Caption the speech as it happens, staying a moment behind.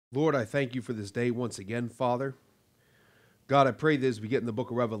Lord, I thank you for this day once again, Father. God, I pray that as we get in the book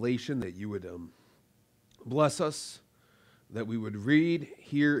of Revelation that you would bless us, that we would read,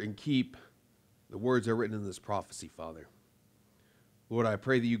 hear, and keep the words that are written in this prophecy, Father. Lord, I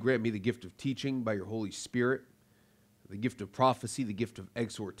pray that you grant me the gift of teaching by your Holy Spirit, the gift of prophecy, the gift of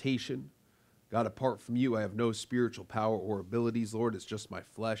exhortation. God, apart from you, I have no spiritual power or abilities. Lord, it's just my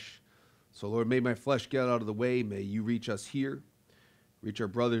flesh. So, Lord, may my flesh get out of the way. May you reach us here. Reach our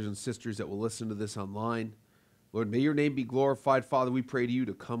brothers and sisters that will listen to this online. Lord, may your name be glorified. Father, we pray to you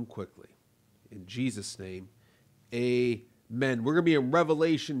to come quickly. In Jesus' name, amen. We're going to be in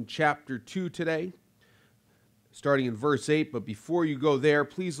Revelation chapter 2 today, starting in verse 8. But before you go there,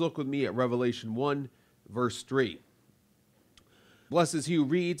 please look with me at Revelation 1, verse 3. Blessed is he who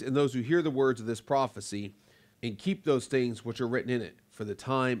reads and those who hear the words of this prophecy and keep those things which are written in it, for the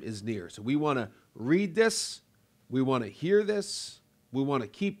time is near. So we want to read this. We want to hear this. We want to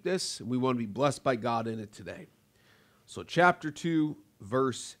keep this, and we want to be blessed by God in it today. So chapter 2,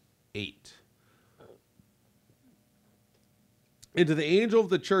 verse 8. And to the angel of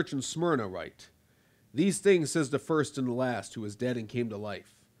the church in Smyrna write, these things says the first and the last, who is dead and came to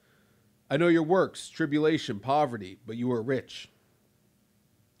life. I know your works, tribulation, poverty, but you are rich.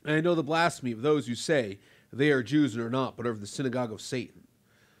 And I know the blasphemy of those who say they are Jews and are not, but are of the synagogue of Satan.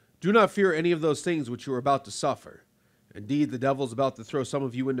 Do not fear any of those things which you are about to suffer. Indeed, the devil is about to throw some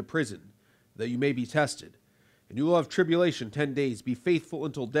of you into prison, that you may be tested. And you will have tribulation 10 days. Be faithful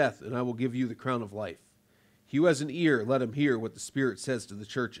until death, and I will give you the crown of life. He who has an ear, let him hear what the Spirit says to the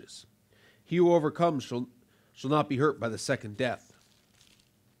churches. He who overcomes shall not be hurt by the second death.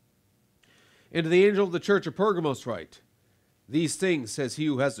 And to the angel of the church of Pergamos write, these things says he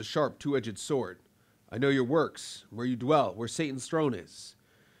who has the sharp two-edged sword. I know your works, where you dwell, where Satan's throne is.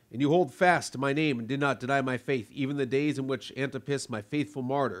 And you hold fast to my name and did not deny my faith, even the days in which Antipas, my faithful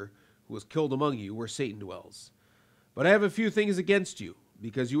martyr, who was killed among you, where Satan dwells. But I have a few things against you,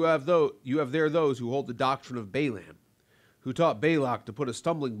 because you have there those who hold the doctrine of Balaam, who taught Balak to put a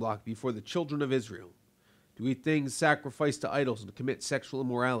stumbling block before the children of Israel, to eat things sacrificed to idols and to commit sexual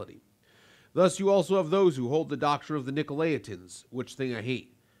immorality. Thus you also have those who hold the doctrine of the Nicolaitans, which thing I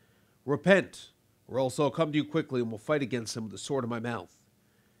hate. Repent, or else I'll come to you quickly and will fight against them with the sword of my mouth.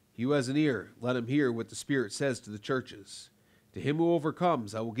 He who has an ear, let him hear what the Spirit says to the churches. To him who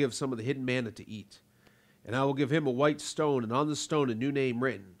overcomes, I will give some of the hidden manna to eat. And I will give him a white stone, and on the stone a new name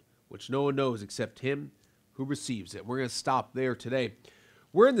written, which no one knows except him who receives it. We're going to stop there today.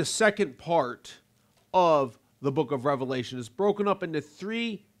 We're in the second part of the book of Revelation. It's broken up into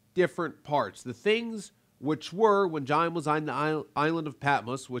three different parts. The things which were when John was on the island of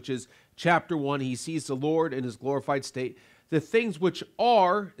Patmos, which is chapter 1, he sees the Lord in his glorified state. The things which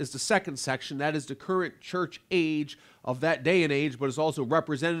are is the second section. That is the current church age of that day and age, but it's also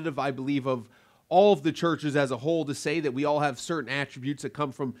representative, I believe, of all of the churches as a whole, to say that we all have certain attributes that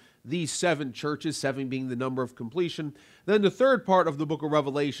come from these seven churches, seven being the number of completion. Then the third part of the book of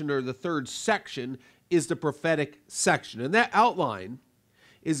Revelation, or the third section, is the prophetic section. And that outline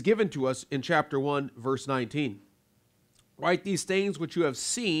is given to us in chapter 1, verse 19. Write these things which you have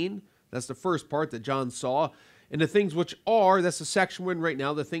seen. That's the first part that John saw. And the things which are, that's the section we're in right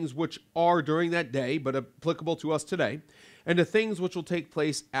now, the things which are during that day, but applicable to us today, and the things which will take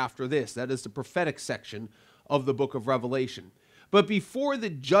place after this. That is the prophetic section of the book of Revelation. But before the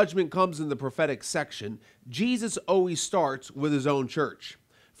judgment comes in the prophetic section, Jesus always starts with his own church.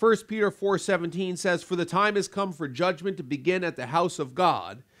 1 Peter 4:17 says, for the time has come for judgment to begin at the house of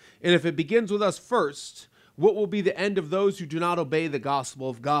God, and if it begins with us first, what will be the end of those who do not obey the gospel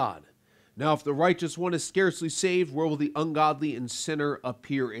of God? Now, if the righteous one is scarcely saved, where will the ungodly and sinner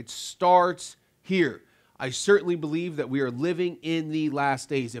appear? It starts here. I certainly believe that we are living in the last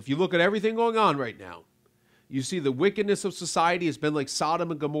days. If you look at everything going on right now, you see the wickedness of society has been like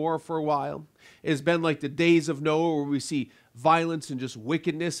Sodom and Gomorrah for a while. It's been like the days of Noah, where we see violence and just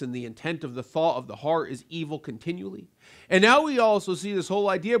wickedness, and the intent of the thought of the heart is evil continually. And now we also see this whole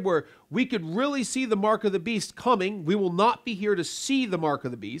idea where we could really see the mark of the beast coming. We will not be here to see the mark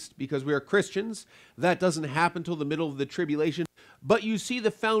of the beast because we are Christians. That doesn't happen till the middle of the tribulation. But you see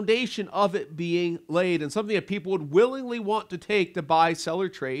the foundation of it being laid, and something that people would willingly want to take to buy, sell, or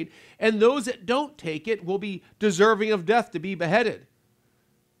trade. And those that don't take it will be deserving of death, to be beheaded.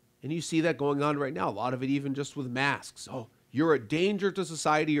 And you see that going on right now. A lot of it even just with masks. Oh, you're a danger to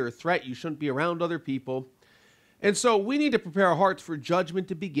society. You're a threat. You shouldn't be around other people. And so we need to prepare our hearts for judgment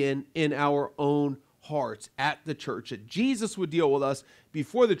to begin in our own hearts at the church, that Jesus would deal with us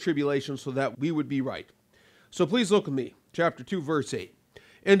before the tribulation so that we would be right. So please look at me. Chapter 2, verse 8.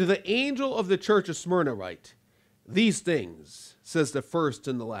 And to the angel of the church of Smyrna write, These things, says the first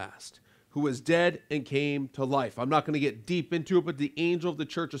and the last, who was dead and came to life. I'm not going to get deep into it, but the angel of the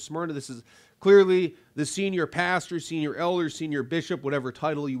church of Smyrna, this is clearly the senior pastor, senior elder, senior bishop, whatever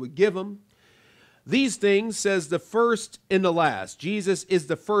title you would give him. These things, says the first and the last. Jesus is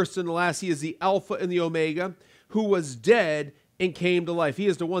the first and the last. He is the Alpha and the Omega, who was dead and came to life. He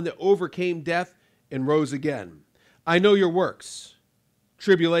is the one that overcame death and rose again. I know your works,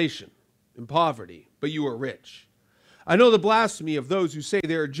 tribulation and poverty, but you are rich. I know the blasphemy of those who say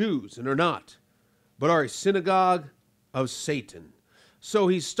they are Jews and are not, but are a synagogue of Satan. So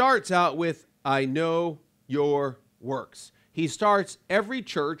he starts out with, I know your works. He starts every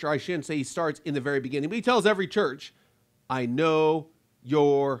church, or I shouldn't say he starts in the very beginning, but he tells every church, I know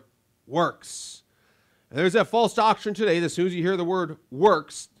your works. And there's that false doctrine today that as soon as you hear the word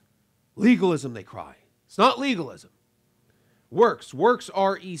works, legalism they cry. It's not legalism. Works. Works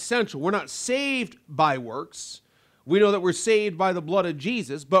are essential. We're not saved by works. We know that we're saved by the blood of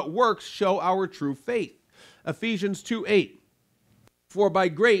Jesus, but works show our true faith. Ephesians 2:8. For by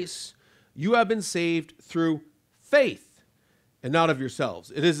grace you have been saved through faith, and not of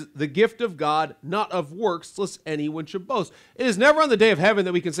yourselves. It is the gift of God, not of works, lest anyone should boast. It is never on the day of heaven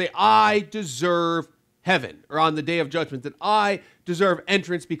that we can say, I deserve heaven, or on the day of judgment that I deserve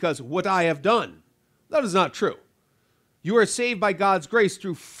entrance because of what I have done. That is not true. You are saved by God's grace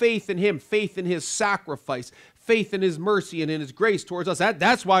through faith in him, faith in his sacrifice, faith in his mercy and in his grace towards us.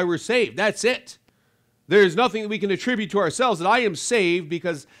 That's why we're saved. That's it. There's nothing that we can attribute to ourselves that I am saved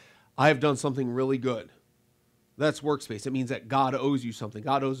because I have done something really good. That's works-based. It means that God owes you something.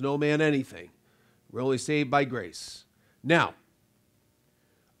 God owes no man anything. We're only saved by grace. Now,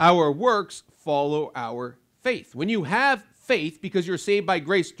 our works follow our faith. When you have faith, because you're saved by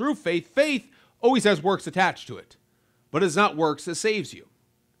grace through faith, faith always has works attached to it. But it's not works that saves you.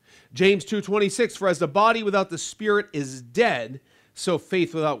 James 2:26, for as the body without the spirit is dead, so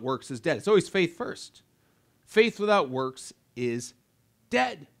faith without works is dead. It's always faith first. Faith without works is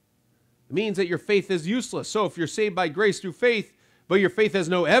dead. It means that your faith is useless. So if you're saved by grace through faith, but your faith has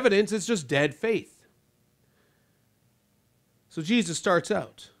no evidence, it's just dead faith. So Jesus starts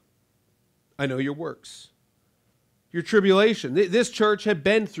out, I know your works. Your tribulation. This church had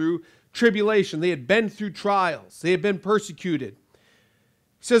been through tribulation. They had been through trials. They had been persecuted.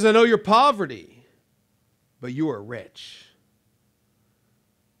 He says, I know your poverty, but you are rich.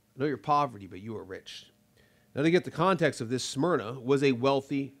 I know your poverty, but you are rich. Now to get the context of this, Smyrna was a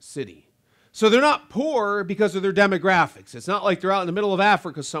wealthy city. So they're not poor because of their demographics. It's not like they're out in the middle of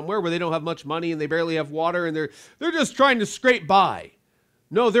Africa somewhere where they don't have much money and they barely have water and they're just trying to scrape by.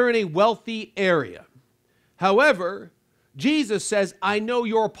 No, they're in a wealthy area. However, Jesus says, I know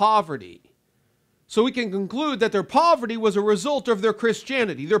your poverty. So we can conclude that their poverty was a result of their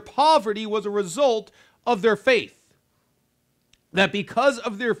Christianity. Their poverty was a result of their faith. That because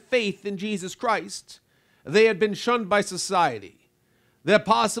of their faith in Jesus Christ, they had been shunned by society. That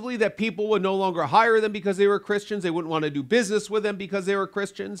possibly that people would no longer hire them because they were Christians. They wouldn't want to do business with them because they were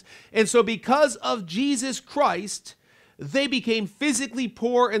Christians. And so because of Jesus Christ, they became physically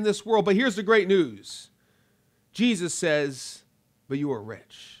poor in this world. But here's the great news. Jesus says, but you are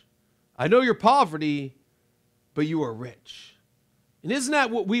rich. I know your poverty, but you are rich. And isn't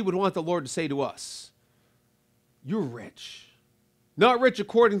that what we would want the Lord to say to us? You're rich. Not rich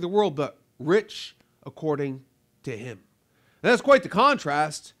according to the world, but rich according to him. And that's quite the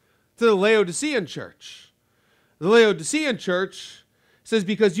contrast to the Laodicean church. The Laodicean church says,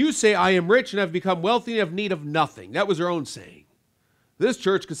 because you say, I am rich and have become wealthy and have need of nothing. That was their own saying. This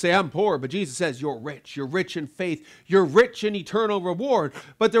church could say, I'm poor, but Jesus says, you're rich. You're rich in faith. You're rich in eternal reward.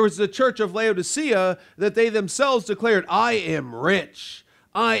 But there was the church of Laodicea that they themselves declared, I am rich.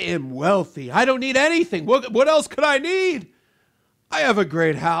 I am wealthy. I don't need anything. What else could I need? I have a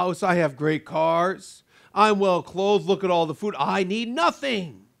great house. I have great cars. I'm well clothed. Look at all the food. I need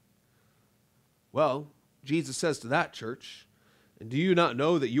nothing. Well, Jesus says to that church, and do you not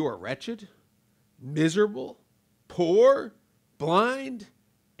know that you are wretched, miserable, poor, blind,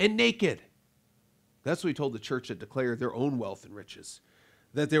 and naked? That's what he told the church that declared their own wealth and riches.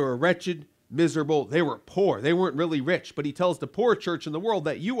 That they were wretched, miserable. They were poor. They weren't really rich. But he tells the poor church in the world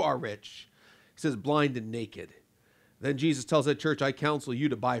that you are rich. He says blind and naked. Then Jesus tells that church, I counsel you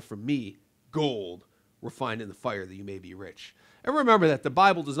to buy from me gold refined in the fire that you may be rich. And remember that the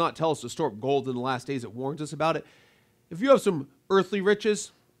Bible does not tell us to store up gold in the last days. It warns us about it. If you have some earthly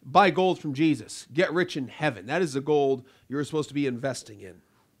riches, buy gold from Jesus. Get rich in heaven. That is the gold you're supposed to be investing in.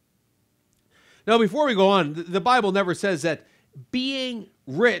 Now, before we go on, the Bible never says that being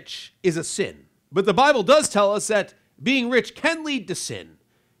rich is a sin. But the Bible does tell us that being rich can lead to sin.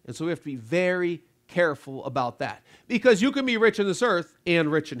 And so we have to be very careful about that, because you can be rich in this earth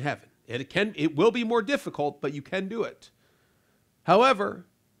and rich in heaven. It will be more difficult, but you can do it. However,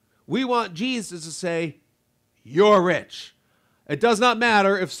 we want Jesus to say, you're rich. It does not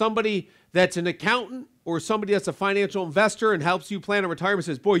matter if somebody that's an accountant or somebody that's a financial investor and helps you plan a retirement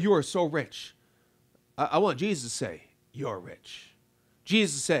says, boy, you are so rich. I want Jesus to say, you're rich.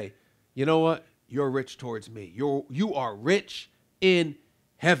 Jesus to say, you know what? You're rich towards me. You are rich in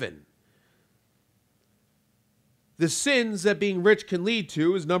heaven. The sins that being rich can lead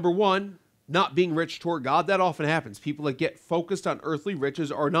to is, number one, not being rich toward God. That often happens. People that get focused on earthly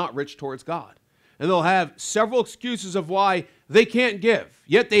riches are not rich towards God. And they'll have several excuses of why they can't give.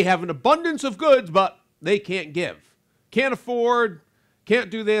 Yet they have an abundance of goods, but they can't give. Can't afford, can't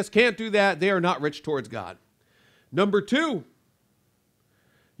do this, can't do that. They are not rich towards God. Number two,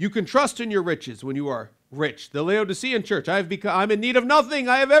 you can trust in your riches when you are rich. The Laodicean church, I'm in need of nothing.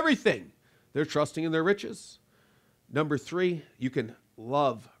 I have everything. They're trusting in their riches. Number three, you can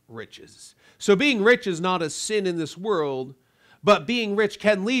love riches. So being rich is not a sin in this world, but being rich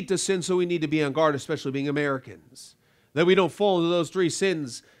can lead to sin, so we need to be on guard, especially being Americans. That we don't fall into those three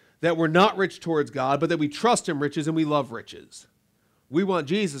sins, that we're not rich towards God, but that we trust in riches and we love riches. We want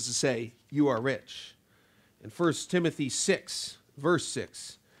Jesus to say, you are rich. In 1 Timothy 6, verse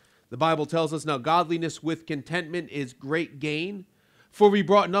 6, the Bible tells us, now godliness with contentment is great gain, for we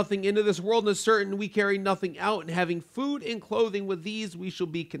brought nothing into this world, and is certain we carry nothing out, and having food and clothing, with these we shall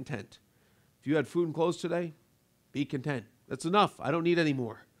be content. If you had food and clothes today, be content. That's enough. I don't need any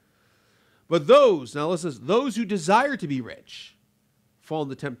more. But those who desire to be rich fall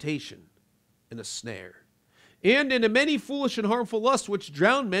into temptation and a snare, and into many foolish and harmful lusts, which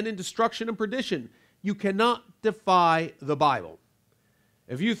drown men in destruction and perdition. You cannot defy the Bible.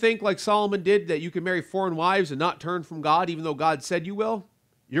 If you think like Solomon did, that you can marry foreign wives and not turn from God, even though God said you will,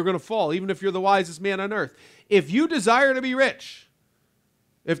 you're going to fall, even if you're the wisest man on earth. If you desire to be rich,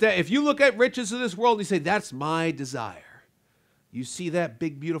 if you look at riches of this world and you say, that's my desire, you see that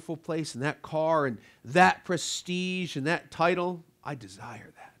big, beautiful place and that car and that prestige and that title, I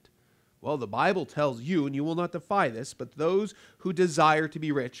desire that. Well, the Bible tells you, and you will not defy this, but those who desire to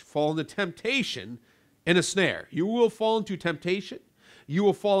be rich fall into temptation and a snare. You will fall into temptation. You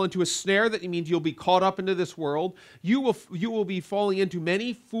will fall into a snare. That means you'll be caught up into this world. You will be falling into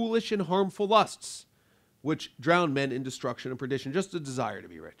many foolish and harmful lusts, which drown men in destruction and perdition. Just a desire to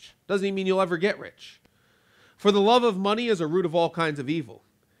be rich. Doesn't even mean you'll ever get rich. For the love of money is a root of all kinds of evil,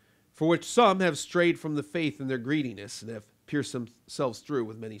 for which some have strayed from the faith in their greediness and have pierced themselves through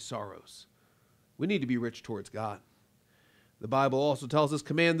with many sorrows. We need to be rich towards God. The Bible also tells us,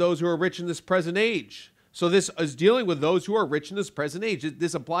 command those who are rich in this present age. So this is dealing with those who are rich in this present age.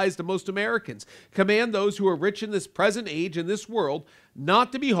 This applies to most Americans. Command those who are rich in this present age, in this world,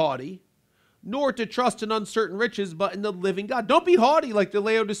 not to be haughty, nor to trust in uncertain riches, but in the living God. Don't be haughty like the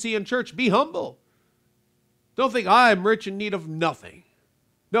Laodicean church. Be humble. Don't think, I'm rich in need of nothing.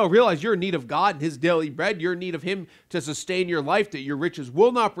 No, realize you're in need of God and his daily bread. You're in need of him to sustain your life, that your riches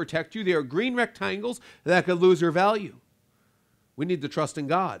will not protect you. They are green rectangles that could lose their value. We need to trust in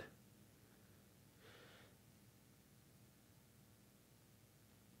God.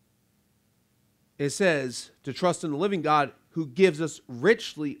 It says to trust in the living God who gives us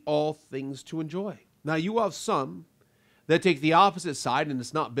richly all things to enjoy. Now you have some that take the opposite side, and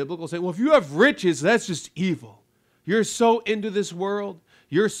it's not biblical, saying, well, if you have riches, that's just evil. You're so into this world.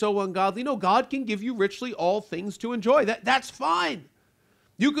 You're so ungodly. No, God can give you richly all things to enjoy. That's fine.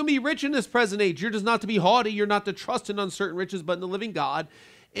 You can be rich in this present age. You're just not to be haughty. You're not to trust in uncertain riches, but in the living God.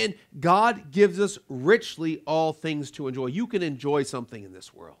 And God gives us richly all things to enjoy. You can enjoy something in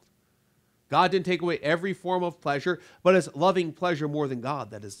this world. God didn't take away every form of pleasure, but it's loving pleasure more than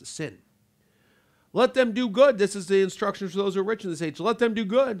God that is the sin. Let them do good. This is the instructions for those who are rich in this age. Let them do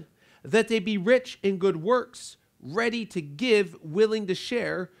good, that they be rich in good works, ready to give, willing to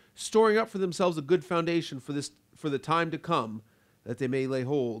share, storing up for themselves a good foundation for the time to come, that they may lay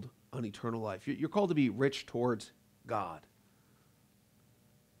hold on eternal life. You're called to be rich towards God.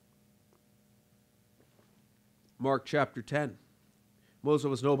 Mark chapter 10. Most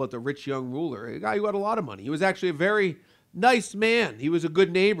of us know about the rich young ruler, a guy who had a lot of money. He was actually a very nice man. He was a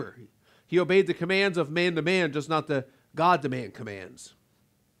good neighbor. He obeyed the commands of man to man, just not the God to man commands.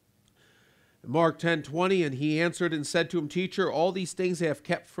 Mark 10:20, and he answered and said to him, Teacher, all these things I have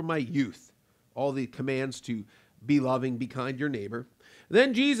kept from my youth. All the commands to be loving, be kind to your neighbor.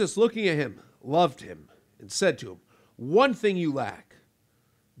 Then Jesus, looking at him, loved him and said to him, one thing you lack.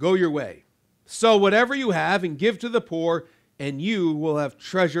 Go your way. Sell whatever you have and give to the poor, and you will have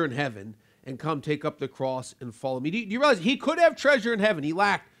treasure in heaven. And come take up the cross and follow me. Do you realize he could have treasure in heaven? He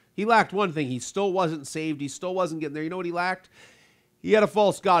lacked He lacked one thing. He still wasn't saved. He still wasn't getting there. You know what he lacked? He had a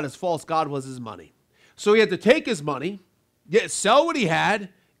false god. His false god was his money. So he had to take his money, sell what he had,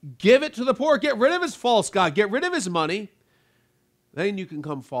 give it to the poor, get rid of his false god, get rid of his money. Then you can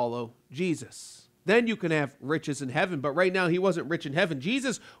come follow Jesus. Then you can have riches in heaven. But right now, he wasn't rich in heaven.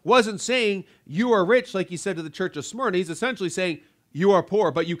 Jesus wasn't saying you are rich like he said to the church of Smyrna. He's essentially saying you are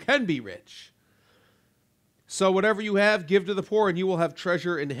poor, but you can be rich. So whatever you have, give to the poor, and you will have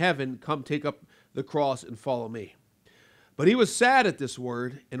treasure in heaven. Come take up the cross and follow me. But he was sad at this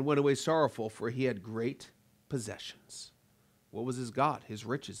word and went away sorrowful, for he had great possessions. What was his God? His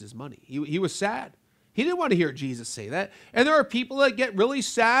riches, his money. He was sad. He didn't want to hear Jesus say that. And there are people that get really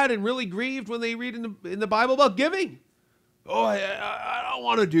sad and really grieved when they read in the Bible about giving. Oh, I don't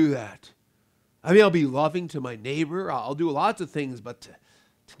want to do that. I mean, I'll be loving to my neighbor. I'll do lots of things, but to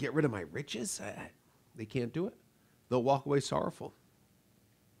get rid of my riches, they can't do it. They'll walk away sorrowful.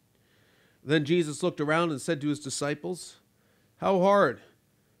 Then Jesus looked around and said to his disciples, how hard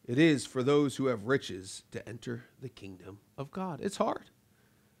it is for those who have riches to enter the kingdom of God. It's hard.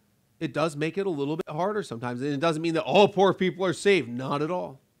 It does make it a little bit harder sometimes. And it doesn't mean that all poor people are saved. Not at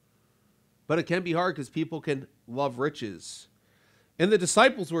all. But it can be hard because people can love riches. And the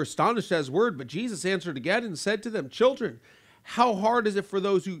disciples were astonished at his word, but Jesus answered again and said to them, children, how hard is it for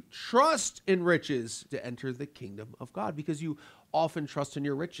those who trust in riches to enter the kingdom of God? Because you often trust in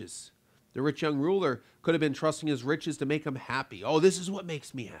your riches. The rich young ruler could have been trusting his riches to make him happy. Oh, this is what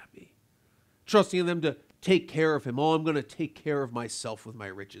makes me happy. Trusting in them to take care of him. Oh, I'm going to take care of myself with my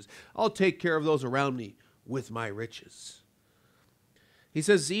riches. I'll take care of those around me with my riches. He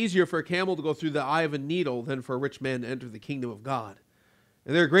says it's easier for a camel to go through the eye of a needle than for a rich man to enter the kingdom of God.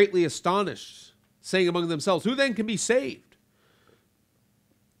 And they're greatly astonished, saying among themselves, who then can be saved?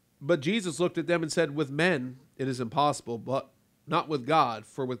 But Jesus looked at them and said, with men it is impossible, but not with God,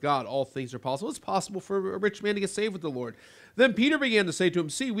 for with God all things are possible. It's possible for a rich man to get saved with the Lord. Then Peter began to say to him,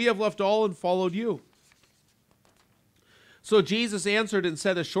 see, we have left all and followed you. So Jesus answered and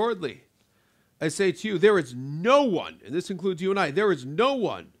said, assuredly, I say to you, there is no one, and this includes you and I, there is no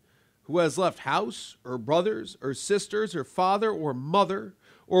one who has left house or brothers or sisters or father or mother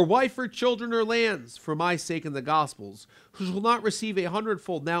or wife or children or lands for my sake in the Gospels, who shall not receive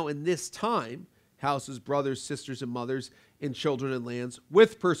 100-fold now in this time, houses, brothers, sisters, and mothers, and children and lands,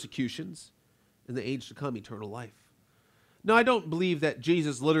 with persecutions, in the age to come, eternal life. Now, I don't believe that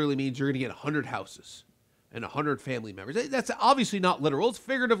Jesus literally means you're going to get 100 houses and 100 family members. That's obviously not literal. It's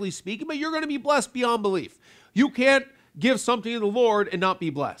figuratively speaking, but you're going to be blessed beyond belief. You can't give something to the Lord and not be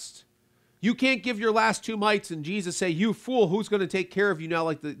blessed. You can't give your last 2 mites and Jesus say, you fool, who's going to take care of you now,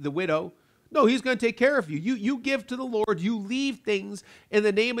 like the widow? No, he's going to take care of you. You give to the Lord. You leave things in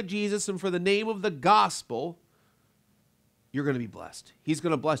the name of Jesus and for the name of the gospel. You're going to be blessed. He's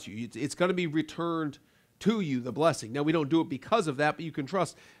going to bless you. It's going to be returned to you, the blessing. Now, we don't do it because of that, but you can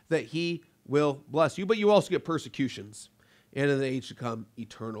trust that he will bless you. But you also get persecutions, and in the age to come,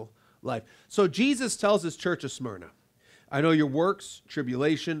 eternal life. So Jesus tells his church of Smyrna, I know your works,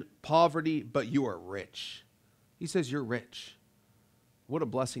 tribulation, poverty, but you are rich. He says you're rich. What a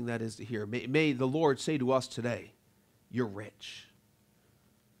blessing that is to hear. May the Lord say to us today, you're rich.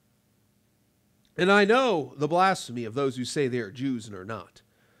 And I know the blasphemy of those who say they are Jews and are not,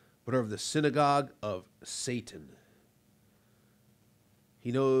 but are of the synagogue of Satan.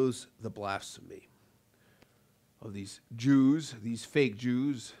 He knows the blasphemy of these Jews, these fake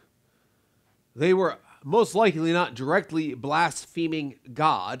Jews. They were most likely not directly blaspheming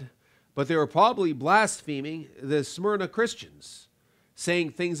God, but they were probably blaspheming the Smyrna Christians,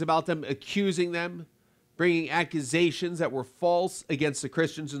 saying things about them, accusing them, bringing accusations that were false against the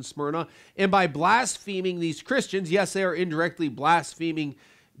Christians in Smyrna. And by blaspheming these Christians, yes, they are indirectly blaspheming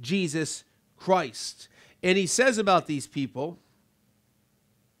Jesus Christ. And he says about these people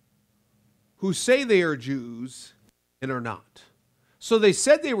who say they are Jews and are not. So they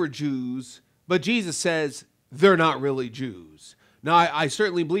said they were Jews, but Jesus says they're not really Jews. Now, I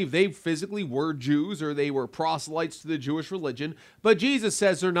certainly believe they physically were Jews or they were proselytes to the Jewish religion, but Jesus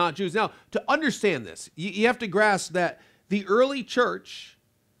says they're not Jews. Now, to understand this, you have to grasp that the early church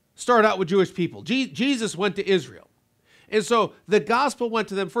started out with Jewish people. Jesus went to Israel. And so the gospel went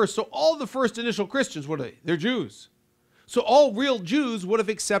to them first. So all the first initial Christians, what are they? They're Jews. So all real Jews would have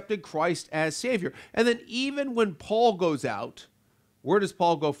accepted Christ as Savior. And then even when Paul goes out, where does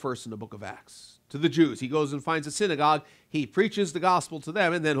Paul go first in the book of Acts? To the Jews. He goes and finds a synagogue. He preaches the gospel to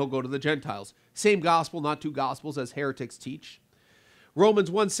them, and then he'll go to the Gentiles. Same gospel, not two gospels, as heretics teach. Romans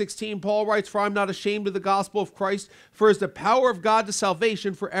 1:16, Paul writes, for I'm not ashamed of the gospel of Christ, for it is the power of God to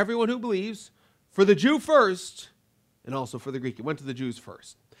salvation for everyone who believes, for the Jew first, and also for the Greek. It went to the Jews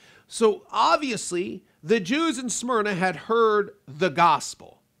first. So obviously, the Jews in Smyrna had heard the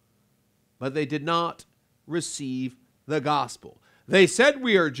gospel, but they did not receive the gospel. They said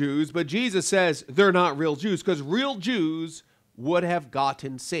we are Jews, but Jesus says they're not real Jews, because real Jews would have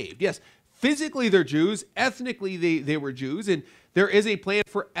gotten saved. Yes, physically they're Jews, ethnically they were Jews, and there is a plan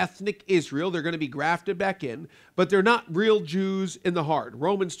for ethnic Israel. They're going to be grafted back in, but they're not real Jews in the heart.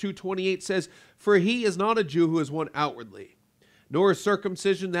 Romans 2:28 says, "For he is not a Jew who is one outwardly, nor is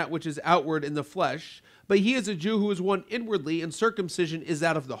circumcision that which is outward in the flesh, but he is a Jew who is one inwardly, and circumcision is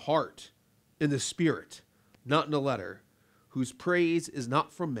that of the heart, in the spirit, not in the letter, whose praise is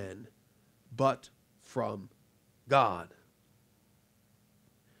not from men, but from God."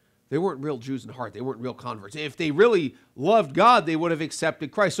 They weren't real Jews in heart. They weren't real converts. If they really loved God, they would have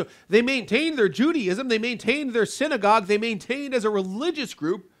accepted Christ. So they maintained their Judaism. They maintained their synagogue. They maintained as a religious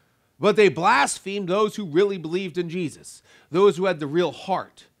group, but they blasphemed those who really believed in Jesus, those who had the real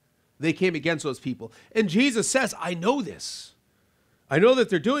heart. They came against those people. And Jesus says, I know this. I know that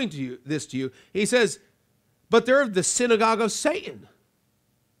they're doing this to you. He says, but they're of the synagogue of Satan.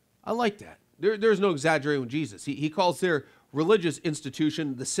 I like that. There's no exaggerating with Jesus. He calls their religious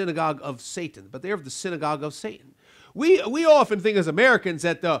institution the synagogue of Satan, but they're of the synagogue of Satan. We often think as Americans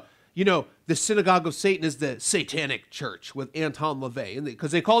that the synagogue of Satan is the satanic church with Anton LaVey, and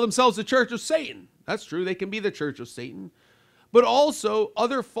because they call themselves the church of Satan. That's true. They can be the church of Satan, but also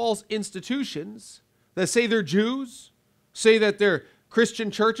other false institutions that say they're Jews, say that they're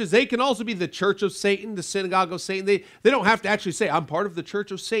Christian churches, they can also be the church of Satan, the synagogue of Satan. They don't have to actually say, I'm part of the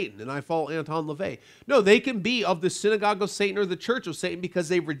church of Satan and I follow Anton LaVey. No, they can be of the synagogue of Satan or the church of Satan because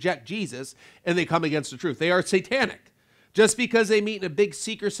they reject Jesus and they come against the truth. They are satanic. Just because they meet in a big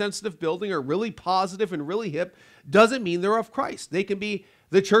seeker-sensitive building or really positive and really hip doesn't mean they're of Christ. They can be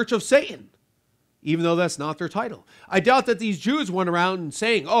the church of Satan, even though that's not their title. I doubt that these Jews went around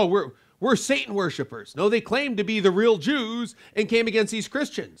saying, oh, we're Satan worshipers. No, they claimed to be the real Jews and came against these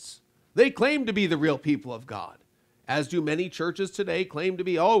Christians. They claim to be the real people of God, as do many churches today claim to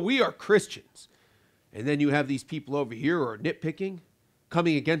be, oh, we are Christians. And then you have these people over here who are nitpicking,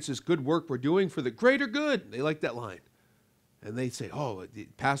 coming against this good work we're doing for the greater good. They like that line. And they say, oh,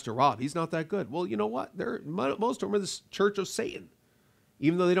 Pastor Rob, he's not that good. Well, you know what? Most of them are the church of Satan,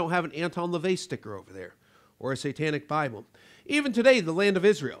 even though they don't have an Anton LaVey sticker over there or a satanic Bible. Even today, the land of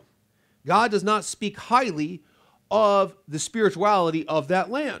Israel, God does not speak highly of the spirituality of that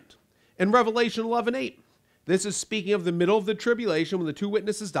land. In Revelation 11:8, this is speaking of the middle of the tribulation when the two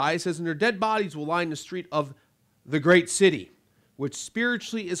witnesses die. It says, and their dead bodies will line the street of the great city, which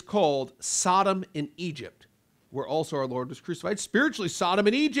spiritually is called Sodom in Egypt, where also our Lord was crucified. Spiritually, Sodom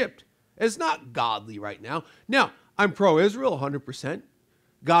in Egypt. It's not godly right now. Now, I'm pro-Israel 100%.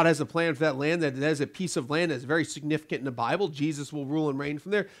 God has a plan for that land, that is a piece of land that's very significant in the Bible. Jesus will rule and reign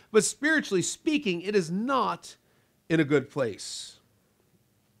from there. But spiritually speaking, it is not in a good place.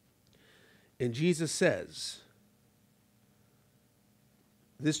 And Jesus says,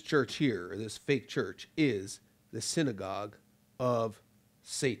 this church here, or this fake church, is the synagogue of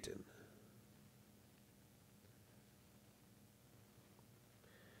Satan.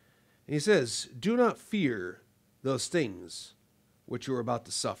 And he says, do not fear those things which you are about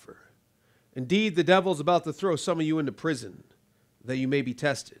to suffer. Indeed, the devil is about to throw some of you into prison, that you may be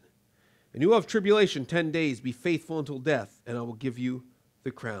tested. And you will have tribulation 10 days. Be faithful until death, and I will give you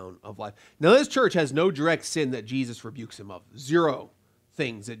the crown of life. Now, this church has no direct sin that Jesus rebukes him of. Zero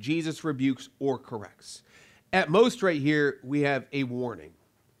things that Jesus rebukes or corrects. At most right here, we have a warning.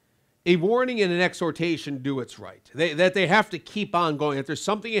 A warning and an exhortation, do what's right. That they have to keep on going. If there's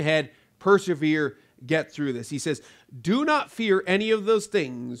something ahead, persevere, get through this. He says, do not fear any of those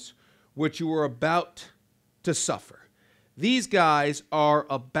things which you are about to suffer. These guys are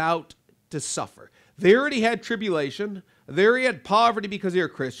about to suffer. They already had tribulation. They already had poverty because they are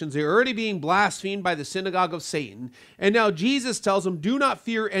Christians. They're already being blasphemed by the synagogue of Satan. And now Jesus tells them, do not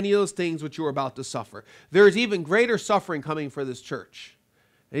fear any of those things which you are about to suffer. There is even greater suffering coming for this church.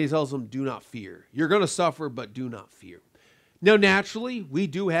 And he tells them, do not fear. You're going to suffer, but do not fear. Now, naturally, we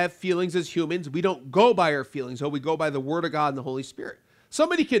do have feelings as humans. We don't go by our feelings, we go by the Word of God and the Holy Spirit.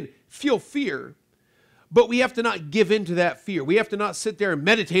 Somebody can feel fear, but we have to not give in to that fear. We have to not sit there and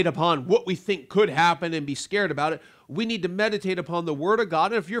meditate upon what we think could happen and be scared about it. We need to meditate upon the Word of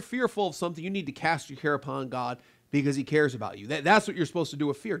God. And if you're fearful of something, you need to cast your care upon God because He cares about you. That's what you're supposed to do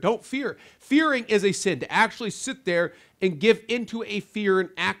with fear. Don't fear. Fearing is a sin. To actually sit there and give into a fear and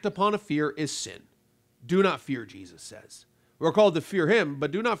act upon a fear is sin. Do not fear, Jesus says. We're called to fear Him,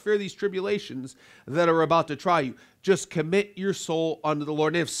 but do not fear these tribulations that are about to try you. Just commit your soul unto the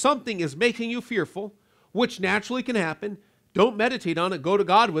Lord. And if something is making you fearful, which naturally can happen, Don't meditate on it. Go to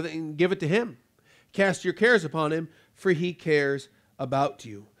God with it and give it to him. Cast your cares upon him, for he cares about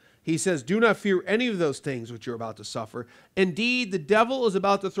you. He says, do not fear any of those things which you're about to suffer. Indeed, the devil is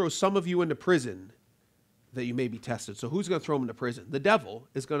about to throw some of you into prison that you may be tested. So who's going to throw them into prison? The devil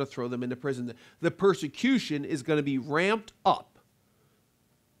is going to throw them into prison. The persecution is going to be ramped up,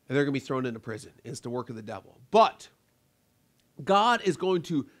 and they're going to be thrown into prison. It's the work of the devil. But God is going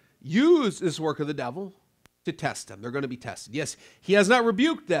to use this work of the devil to test them. They're going to be tested. Yes, he has not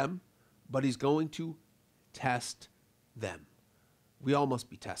rebuked them, but he's going to test them. We all must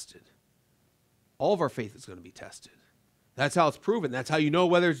be tested. All of our faith is going to be tested. That's how it's proven. That's how you know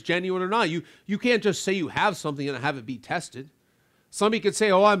whether it's genuine or not. You can't just say you have something and have it be tested. Somebody could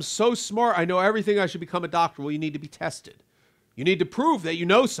say, oh, I'm so smart, I know everything, I should become a doctor. Well, you need to be tested. You need to prove that you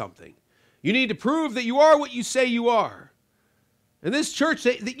know something. You need to prove that you are what you say you are. In this church,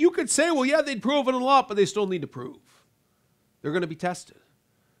 that you could say, well, yeah, they'd proven a lot, but they still need to prove. They're going to be tested.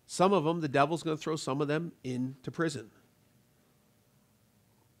 Some of them, the devil's going to throw some of them into prison.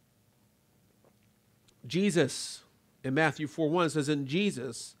 Jesus, in Matthew 4:1, says, and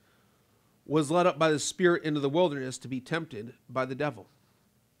Jesus was led up by the Spirit into the wilderness to be tempted by the devil.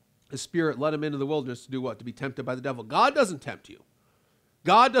 The Spirit led him into the wilderness to do what? To be tempted by the devil. God doesn't tempt you.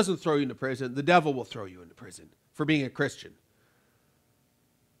 God doesn't throw you into prison. The devil will throw you into prison for being a Christian.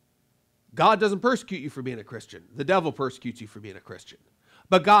 God doesn't persecute you for being a Christian. The devil persecutes you for being a Christian.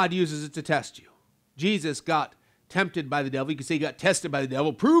 But God uses it to test you. Jesus got tempted by the devil. You could say he got tested by the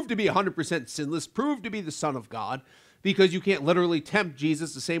devil, proved to be 100% sinless, proved to be the Son of God, because you can't literally tempt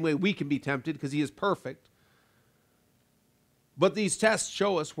Jesus the same way we can be tempted because he is perfect. But these tests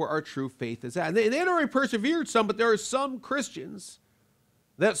show us where our true faith is at. And they had already persevered some, but there are some Christians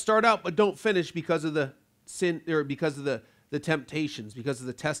that start out but don't finish because of the sin, or because of the temptations, because of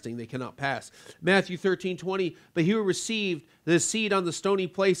the testing they cannot pass. Matthew 13:20, but he who received the seed on the stony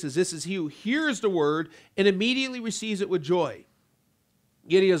places, this is he who hears the word and immediately receives it with joy.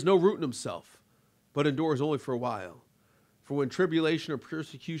 Yet he has no root in himself, but endures only for a while. For when tribulation or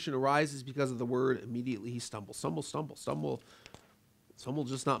persecution arises because of the word, immediately he stumbles. Some will stumble. Some will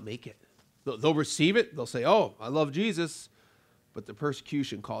just not make it. They'll receive it. They'll say, oh, I love Jesus. But the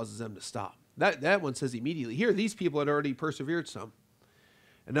persecution causes them to stop. That one says immediately. Here, these people had already persevered some.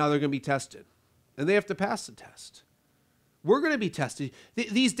 And now they're going to be tested. And they have to pass the test. We're going to be tested.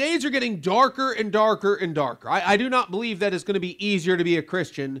 These days are getting darker and darker and darker. I do not believe that it's going to be easier to be a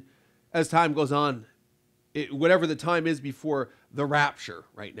Christian as time goes on. Whatever the time is before the rapture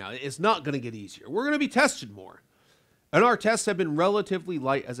right now. It's not going to get easier. We're going to be tested more. And our tests have been relatively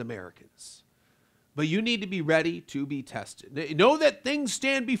light as Americans. But you need to be ready to be tested. Know that things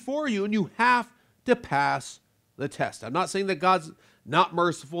stand before you and you have to pass the test. I'm not saying that God's not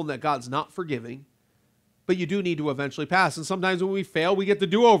merciful and that God's not forgiving, but you do need to eventually pass. And sometimes when we fail, we get the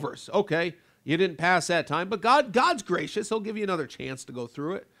do-overs. Okay, you didn't pass that time, but God's gracious. He'll give you another chance to go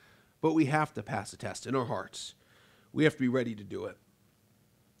through it. But we have to pass the test in our hearts. We have to be ready to do it.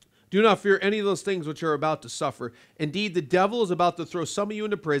 Do not fear any of those things which are about to suffer. Indeed, the devil is about to throw some of you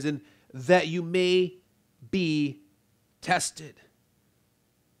into prison that you may be tested.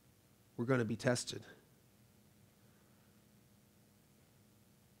 We're going to be tested.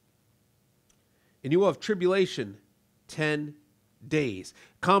 And you will have tribulation 10 days.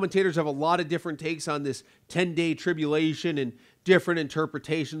 Commentators have a lot of different takes on this 10-day tribulation and different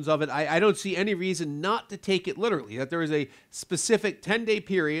interpretations of it. I don't see any reason not to take it literally, that there is a specific 10-day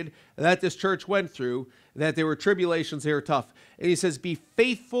period that this church went through, that there were tribulations, they were tough. And he says, be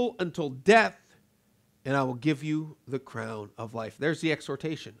faithful until death, and I will give you the crown of life. There's the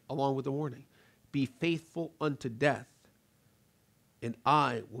exhortation, along with the warning. Be faithful unto death, and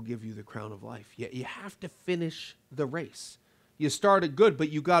I will give you the crown of life. You have to finish the race. You started good,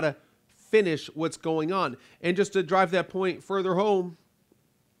 but you got to finish what's going on. And just to drive that point further home,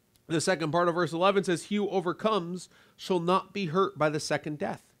 the second part of verse 11 says, he who overcomes shall not be hurt by the second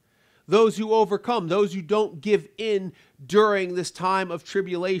death. Those who overcome, those who don't give in during this time of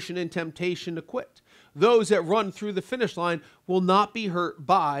tribulation and temptation to quit, those that run through the finish line will not be hurt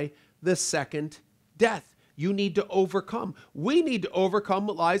by the second death. You need to overcome. We need to overcome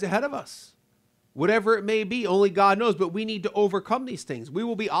what lies ahead of us. Whatever it may be, only God knows, but we need to overcome these things. We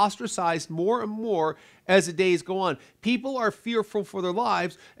will be ostracized more and more as the days go on. People are fearful for their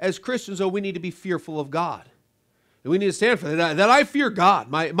lives. As Christians, though, we need to be fearful of God. And we need to stand for that I fear God.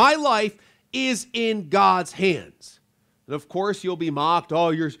 My life is in God's hands. And of course, you'll be mocked. Oh,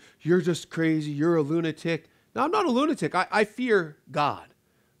 you're just crazy. You're a lunatic. No, I'm not a lunatic. I fear God.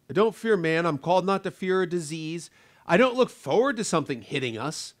 I don't fear man. I'm called not to fear a disease. I don't look forward to something hitting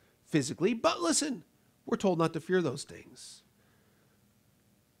us physically, but listen, we're told not to fear those things.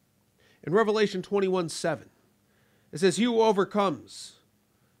 In Revelation 21:7, it says, "He who overcomes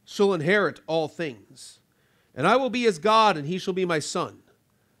shall inherit all things, and I will be his God, and he shall be my son.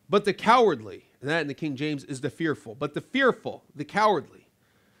 But the cowardly," and that in the King James is the fearful, but the fearful, the cowardly,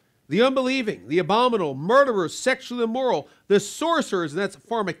 the unbelieving, the abominable, murderers, sexually immoral, the sorcerers, and that's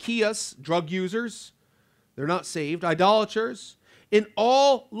pharmakias, drug users, they're not saved, idolaters, and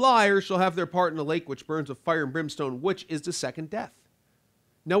all liars shall have their part in the lake which burns with fire and brimstone, which is the second death.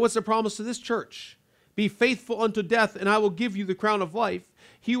 Now what's the promise to this church? Be faithful unto death, and I will give you the crown of life.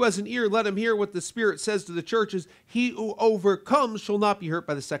 He who has an ear, let him hear what the Spirit says to the churches. He who overcomes shall not be hurt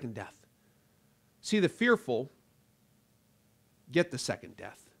by the second death. See, the fearful get the second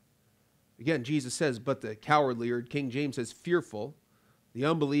death. Again, Jesus says, but the cowardly, or King James says fearful, the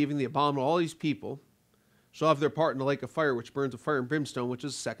unbelieving, the abominable, all these people shall have their part in the lake of fire, which burns with fire and brimstone, which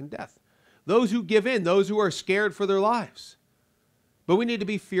is the second death. Those who give in, those who are scared for their lives. But we need to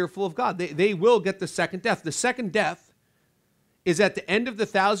be fearful of God. They will get the second death. The second death is at the end of the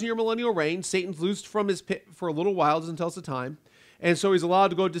 1,000-year millennial reign. Satan's loosed from his pit for a little while, until it's the time. And so he's allowed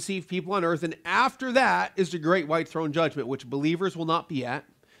to go deceive people on earth. And after that is the great white throne judgment, which believers will not be at.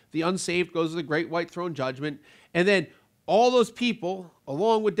 The unsaved goes to the great white throne judgment. And then all those people,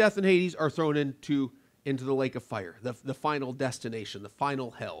 along with death and Hades, are thrown into the lake of fire, the final destination, the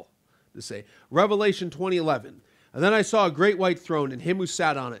final hell, to say. Revelation 20:11. And then I saw a great white throne, and him who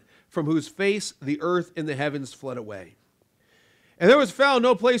sat on it, from whose face the earth and the heavens fled away. And there was found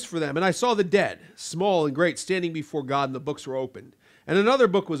no place for them. And I saw the dead, small and great, standing before God, and the books were opened. And another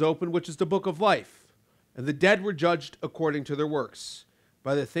book was opened, which is the book of life. And the dead were judged according to their works,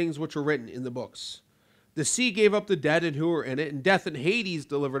 by the things which were written in the books. The sea gave up the dead and who were in it, and death and Hades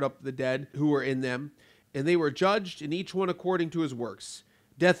delivered up the dead who were in them. And they were judged, and each one according to his works.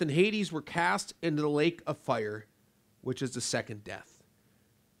 Death and Hades were cast into the lake of fire, which is the second death.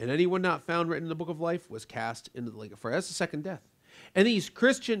 And anyone not found written in the book of life was cast into the lake of fire. That's the second death. And these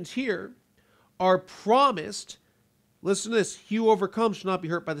Christians here are promised, listen to this, he who overcomes shall not be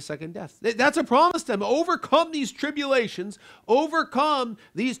hurt by the second death. That's a promise to them. Overcome these tribulations. Overcome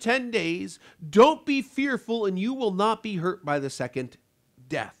these 10 days. Don't be fearful, and you will not be hurt by the second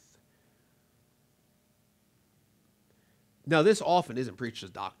death. Now, this often isn't preached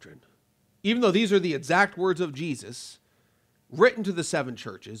as doctrine. Even though these are the exact words of Jesus, written to the 7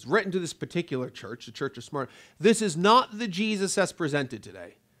 churches, written to this particular church, the Church of Smyrna, this is not the Jesus that's presented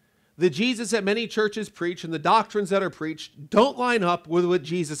today. The Jesus that many churches preach and the doctrines that are preached don't line up with what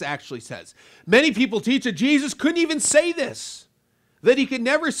Jesus actually says. Many people teach that Jesus couldn't even say this, that he could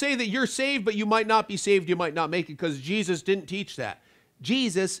never say that you're saved, but you might not be saved, you might not make it, because Jesus didn't teach that.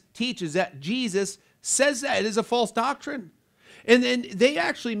 Jesus teaches that. Jesus says that. It is a false doctrine. And then they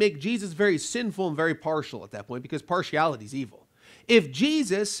actually make Jesus very sinful and very partial at that point, because partiality is evil. If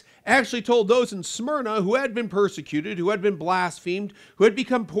Jesus actually told those in Smyrna who had been persecuted, who had been blasphemed, who had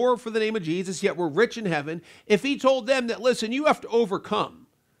become poor for the name of Jesus, yet were rich in heaven, if he told them that, listen, you have to overcome,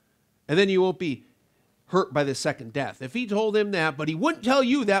 and then you won't be hurt by the second death. If he told them that, but he wouldn't tell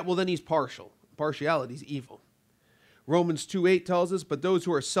you that, well, then he's partial. Partiality is evil. Romans 2:8 tells us, but those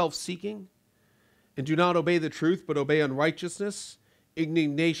who are self-seeking and do not obey the truth, but obey unrighteousness,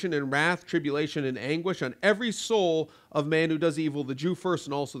 indignation and wrath, tribulation and anguish on every soul of man who does evil, the Jew first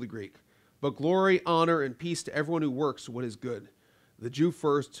and also the Greek. But glory, honor, and peace to everyone who works what is good, the Jew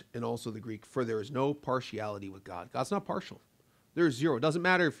first and also the Greek, for there is no partiality with God. God's not partial. There's zero. It doesn't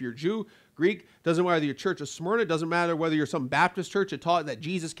matter if you're Jew, Greek, doesn't matter whether you're Church of Smyrna, it doesn't matter whether you're some Baptist church that taught that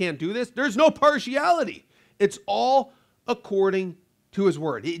Jesus can't do this. There's no partiality. It's all according to his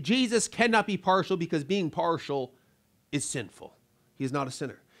word. Jesus cannot be partial, because being partial is sinful. He is not a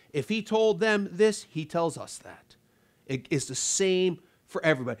sinner. If he told them this, he tells us that. It is the same for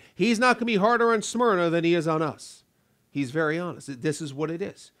everybody. He's not going to be harder on Smyrna than he is on us. He's very honest. This is what it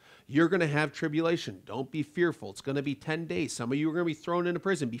is. You're going to have tribulation. Don't be fearful. It's going to be 10 days. Some of you are going to be thrown into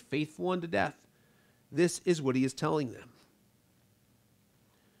prison. Be faithful unto death. This is what he is telling them.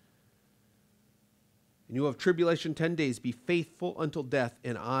 And you have tribulation 10 days. Be faithful until death,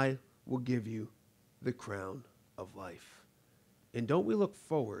 and I will give you the crown of life. And don't we look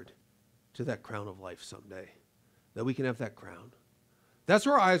forward to that crown of life someday, that we can have that crown? That's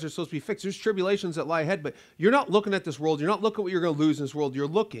where our eyes are supposed to be fixed. There's tribulations that lie ahead, but you're not looking at this world. You're not looking at what you're going to lose in this world. You're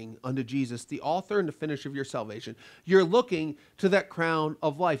looking unto Jesus, the author and the finisher of your salvation. You're looking to that crown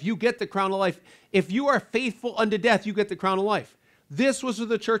of life. You get the crown of life. If you are faithful unto death, you get the crown of life. This was for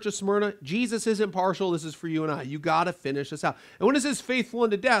the Church of Smyrna. Jesus isn't partial. This is for you and I. You got to finish this out. And when it says faithful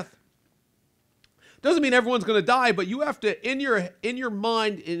unto death, doesn't mean everyone's going to die, but you have to, in your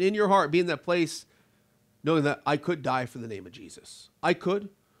mind and in your heart, be in that place knowing that I could die for the name of Jesus. I could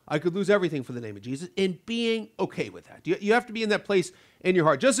I could lose everything for the name of Jesus, and being okay with that. You have to be in that place in your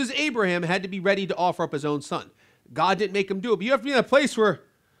heart. Just as Abraham had to be ready to offer up his own son. God didn't make him do it, but you have to be in that place where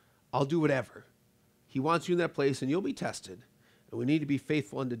I'll do whatever. He wants you in that place, and you'll be tested. And we need to be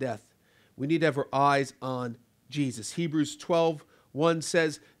faithful unto death. We need to have our eyes on Jesus. Hebrews 12:1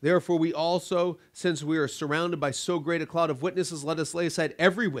 says, therefore we also, since we are surrounded by so great a cloud of witnesses, let us lay aside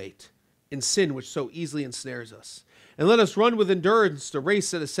every weight and sin which so easily ensnares us. And let us run with endurance the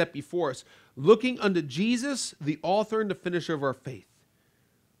race that is set before us, looking unto Jesus, the author and the finisher of our faith,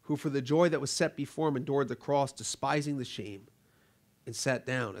 who for the joy that was set before him endured the cross, despising the shame, and sat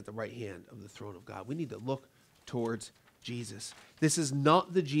down at the right hand of the throne of God. We need to look towards Jesus. This is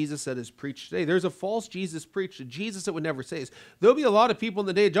not the Jesus that is preached today. There's a false Jesus preached, a Jesus that would never save us. There'll be a lot of people in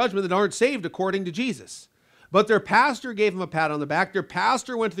the day of judgment that aren't saved according to Jesus. But their pastor gave them a pat on the back. Their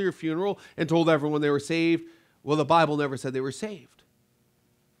pastor went to their funeral and told everyone they were saved. Well, the Bible never said they were saved.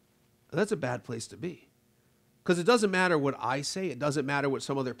 And that's a bad place to be. Because it doesn't matter what I say. It doesn't matter what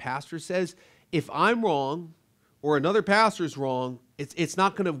some other pastor says. If I'm wrong or another pastor's wrong, it's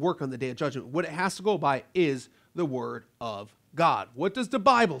not going to work on the day of judgment. What it has to go by is the word of God. What does the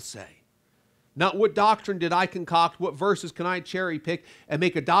Bible say? Not what doctrine did I concoct, what verses can I cherry pick and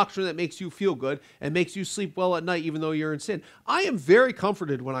make a doctrine that makes you feel good and makes you sleep well at night even though you're in sin. I am very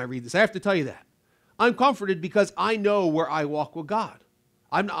comforted when I read this. I have to tell you that. I'm comforted because I know where I walk with God.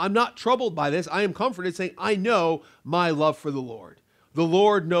 I'm not troubled by this. I am comforted saying I know my love for the Lord. The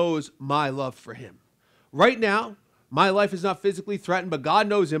Lord knows my love for him. Right now, my life is not physically threatened, but God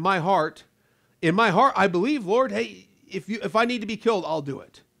knows in my heart, I believe, Lord, hey, if I need to be killed, I'll do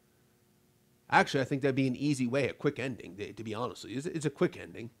it. Actually, I think that'd be an easy way, a quick ending, to be honest with you. It's a quick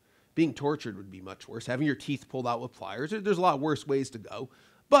ending. Being tortured would be much worse. Having your teeth pulled out with pliers, there's a lot worse ways to go.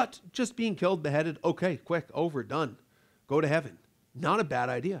 But just being killed, beheaded, okay, quick, over, done. Go to heaven. Not a bad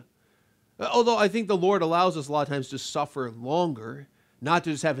idea. Although I think the Lord allows us a lot of times to suffer longer, not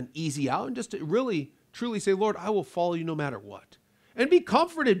to just have an easy out, and just to really, truly say, Lord, I will follow you no matter what. And be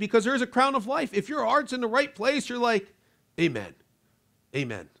comforted because there is a crown of life. If your heart's in the right place, you're like, amen,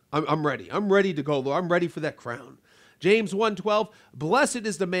 amen. I'm ready. I'm ready to go, Lord. I'm ready for that crown. James 1:12, blessed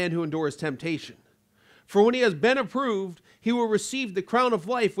is the man who endures temptation. For when he has been approved, he will receive the crown of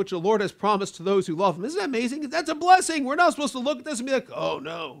life, which the Lord has promised to those who love him. Isn't that amazing? That's a blessing. We're not supposed to look at this and be like, oh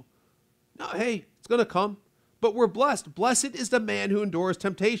no. No, hey, it's going to come. But we're blessed. Blessed is the man who endures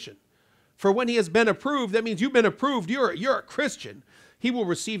temptation. For when he has been approved, that means you've been approved. You're a Christian. He will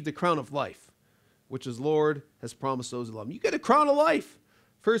receive the crown of life, which his Lord has promised those who love him. You get a crown of life.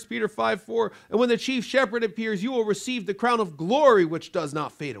 1 Peter 5:4, and when the chief shepherd appears, you will receive the crown of glory, which does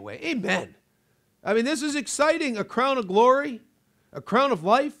not fade away. Amen. I mean, this is exciting. A crown of glory, a crown of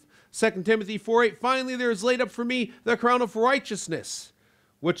life. 2 Timothy 4:8, finally there is laid up for me the crown of righteousness,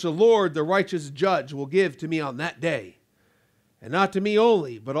 which the Lord, the righteous judge, will give to me on that day. And not to me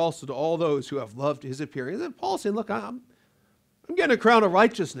only, but also to all those who have loved his appearing. And then Paul's saying, look, I'm getting a crown of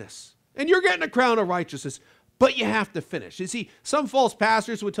righteousness. And you're getting a crown of righteousness. But you have to finish. You see, some false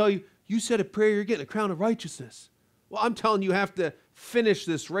pastors would tell you, you said a prayer, you're getting a crown of righteousness. Well, I'm telling you, you have to finish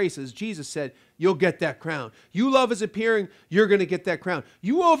this race. As Jesus said, you'll get that crown. You love his appearing, you're going to get that crown.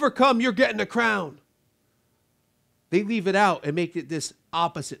 You overcome, you're getting a crown. They leave it out and make it this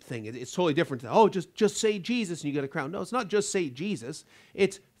opposite thing. It's totally different. Oh, just say Jesus and you get a crown. No, it's not just say Jesus.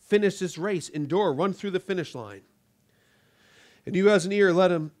 It's finish this race, endure, run through the finish line. And you has an ear, let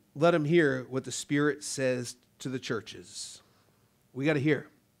him hear what the Spirit says to the churches. We got to hear.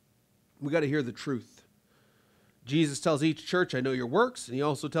 We got to hear the truth. Jesus tells each church, I know your works. And he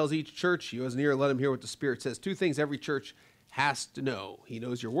also tells each church, you has an ear, let him hear what the Spirit says. Two things every church has to know. He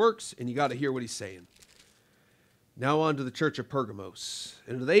knows your works, and you got to hear what he's saying. Now on to the church of Pergamos.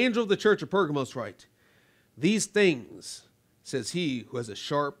 And to the angel of the church of Pergamos write, these things says he who has a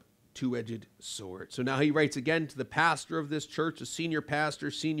sharp, two-edged sword. So now he writes again to the pastor of this church, the senior pastor,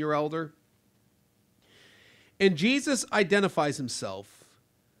 senior elder. And Jesus identifies himself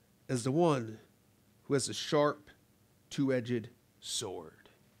as the one who has a sharp, two-edged sword.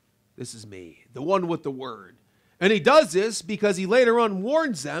 This is me, the one with the word. And he does this because he later on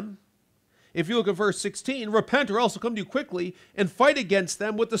warns them. If you look at verse 16, repent or else will come to you quickly and fight against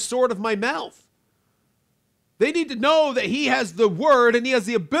them with the sword of my mouth. They need to know that he has the word and he has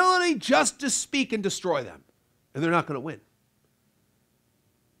the ability just to speak and destroy them. And they're not going to win.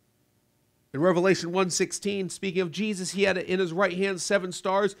 In Revelation 1:16, speaking of Jesus, he had in his right hand 7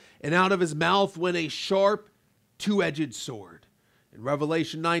 stars, and out of his mouth went a sharp, two-edged sword. In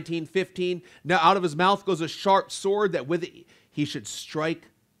Revelation 19:15, now out of his mouth goes a sharp sword that with it he should strike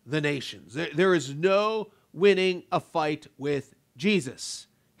the nations. There is no winning a fight with Jesus.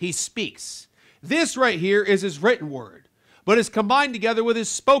 He speaks. This right here is his written word, but it's combined together with his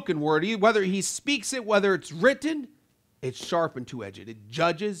spoken word. Whether he speaks it, whether it's written, it's sharp and two-edged. It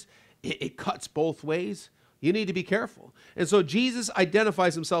judges, it cuts both ways. You need to be careful. And so Jesus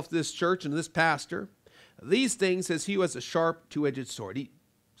identifies himself to this church and this pastor. These things says he who has a sharp two-edged sword. He's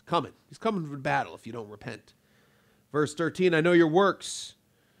coming. He's coming for battle if you don't repent. Verse 13, I know your works,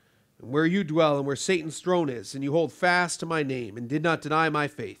 and where you dwell, and where Satan's throne is, and you hold fast to my name, and did not deny my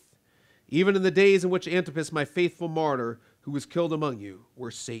faith, even in the days in which Antipas, my faithful martyr, who was killed among you, where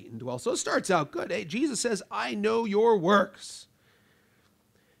Satan dwells. So it starts out good. Hey, Jesus says, I know your works,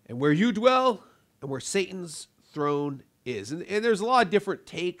 and where you dwell, and where Satan's throne is. And there's a lot of different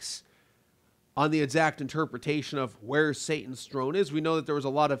takes on the exact interpretation of where Satan's throne is. We know that there was a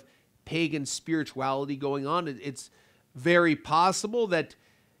lot of pagan spirituality going on. It's very possible that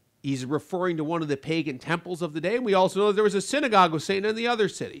he's referring to one of the pagan temples of the day. And we also know that there was a synagogue of Satan in the other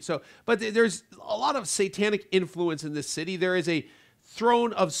city. But there's a lot of satanic influence in this city. There is a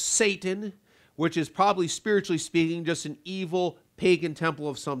throne of Satan, which is probably spiritually speaking just an evil pagan temple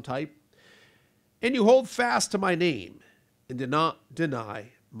of some type. And you hold fast to my name and did not deny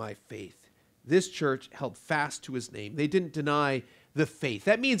my faith. This church held fast to his name. They didn't deny the faith.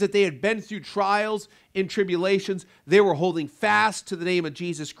 That means that they had been through trials and tribulations. They were holding fast to the name of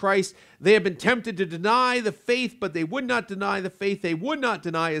Jesus Christ. They had been tempted to deny the faith, but they would not deny the faith. They would not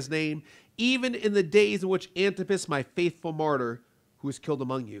deny his name, even in the days in which Antipas, my faithful martyr, who was killed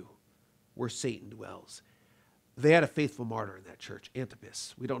among you, where Satan dwells. They had a faithful martyr in that church,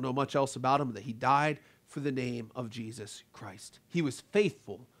 Antipas. We don't know much else about him, that he died for the name of Jesus Christ. He was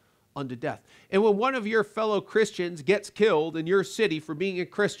faithful unto death. And when one of your fellow Christians gets killed in your city for being a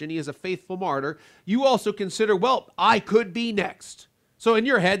Christian, he is a faithful martyr, you also consider, well, I could be next. So in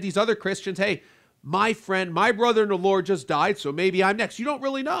your head, these other Christians, hey, my friend, my brother in the Lord just died, so maybe I'm next. You don't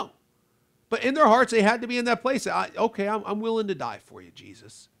really know. But in their hearts, they had to be in that place. Okay, I'm willing to die for you,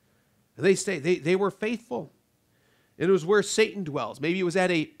 Jesus. And they stayed. They were faithful. And it was where Satan dwells. Maybe it was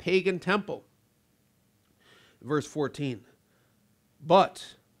at a pagan temple. Verse 14.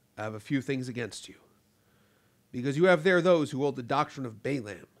 But I have a few things against you, because you have there those who hold the doctrine of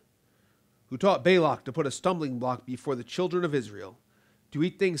Balaam, who taught Balak to put a stumbling block before the children of Israel, to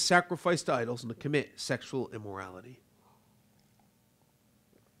eat things sacrificed to idols, and to commit sexual immorality.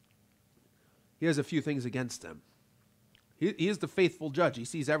 He has a few things against them. He is the faithful judge. He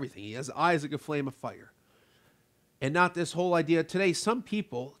sees everything. He has eyes like a flame of fire. And not this whole idea. Today, some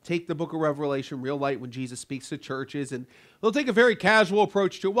people take the book of Revelation real light when Jesus speaks to churches, and they'll take a very casual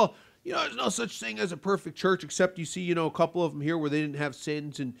approach to it. Well, there's no such thing as a perfect church, except you see, a couple of them here where they didn't have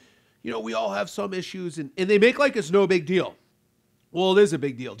sins, and, we all have some issues, and they make like it's no big deal. Well, it is a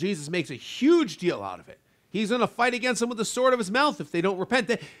big deal. Jesus makes a huge deal out of it. He's going to fight against them with the sword of his mouth if they don't repent.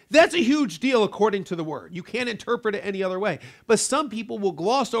 That's a huge deal according to the word. You can't interpret it any other way. But some people will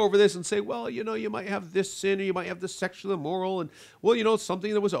gloss over this and say, well, you might have this sin, or you might have this sexual immoral, and, well, it's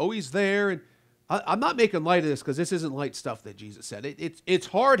something that was always there. And I'm not making light of this, because this isn't light stuff that Jesus said. It's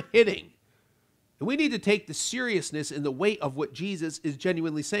hard hitting. And we need to take the seriousness and the weight of what Jesus is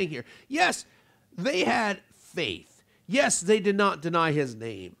genuinely saying here. Yes, they had faith. Yes, they did not deny his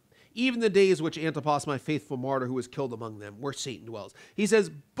name. Even the days which Antipas, my faithful martyr, who was killed among them, where Satan dwells. He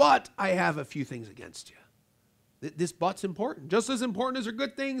says, but I have a few things against you. This but's important. Just as important as are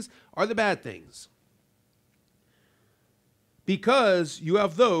good things are the bad things. Because you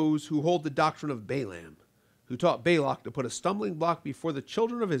have those who hold the doctrine of Balaam, who taught Balak to put a stumbling block before the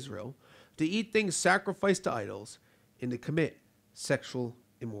children of Israel, to eat things sacrificed to idols, and to commit sexual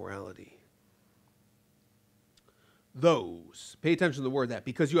immorality. Those, pay attention to the word that,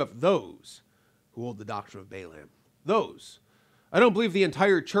 because you have those who hold the doctrine of Balaam. Those. I don't believe the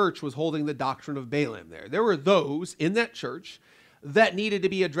entire church was holding the doctrine of Balaam there. There were those in that church that needed to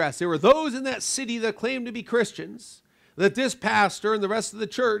be addressed. There were those in that city that claimed to be Christians that this pastor and the rest of the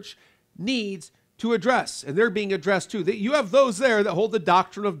church needs to address, and they're being addressed too. You have those there that hold the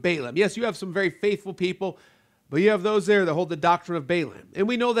doctrine of Balaam. Yes, you have some very faithful people, but you have those there that hold the doctrine of Balaam. And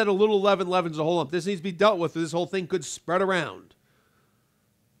we know that a little leaven leavens the whole lump. This needs to be dealt with, or this whole thing could spread around.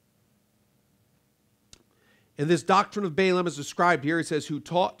 And this doctrine of Balaam is described here. It says, who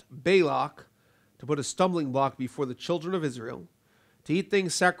taught Balak to put a stumbling block before the children of Israel, to eat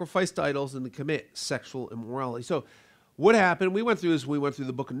things sacrificed to idols, and to commit sexual immorality. So what happened? We went through this. We went through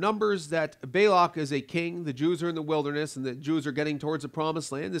the book of Numbers, that Balak is a king. The Jews are in the wilderness, and the Jews are getting towards the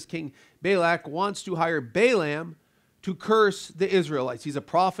promised land. This king Balak wants to hire Balaam to curse the Israelites. He's a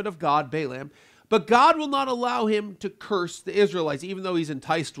prophet of God, Balaam. But God will not allow him to curse the Israelites. Even though he's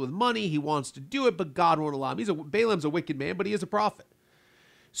enticed with money, he wants to do it, but God won't allow him. Balaam's a wicked man, but he is a prophet.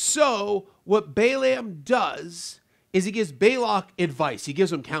 So what Balaam does is he gives Balak advice. He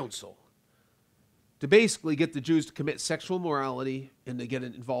gives him counsel to basically get the Jews to commit sexual immorality and to get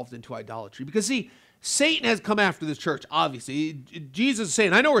involved into idolatry. Because see, Satan has come after this church, obviously. Jesus is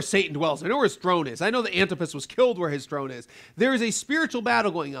saying, I know where Satan dwells. I know where his throne is. I know that Antipas was killed where his throne is. There is a spiritual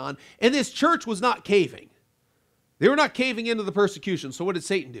battle going on, and this church was not caving. They were not caving into the persecution. So what did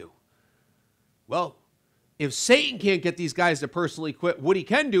Satan do? Well, if Satan can't get these guys to personally quit, what he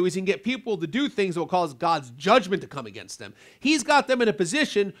can do is he can get people to do things that will cause God's judgment to come against them. He's got them in a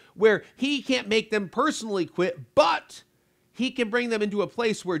position where he can't make them personally quit, but he can bring them into a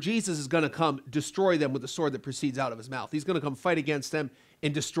place where Jesus is going to come destroy them with the sword that proceeds out of his mouth. He's going to come fight against them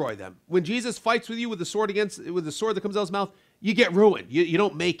and destroy them. When Jesus fights with you with the sword that comes out of his mouth, you get ruined. You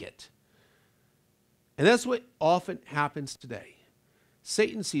don't make it. And that's what often happens today.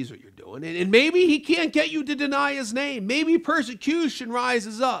 Satan sees what you're doing, and maybe he can't get you to deny his name. Maybe persecution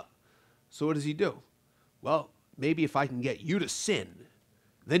rises up. So what does he do? Well, maybe if I can get you to sin,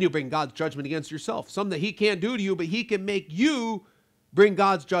 then you'll bring God's judgment against yourself. Something that he can't do to you, but he can make you bring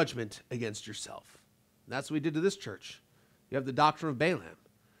God's judgment against yourself. And that's what he did to this church. You have the doctrine of Balaam.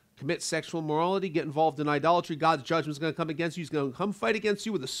 Commit sexual immorality, get involved in idolatry, God's judgment is going to come against you. He's going to come fight against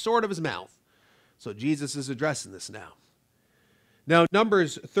you with the sword of his mouth. So Jesus is addressing this now. Now,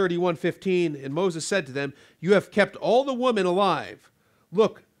 Numbers 31:15, and Moses said to them, you have kept all the women alive.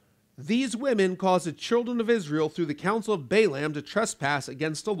 Look, these women caused the children of Israel through the counsel of Balaam to trespass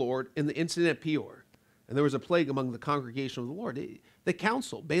against the Lord in the incident at Peor. And there was a plague among the congregation of the Lord. The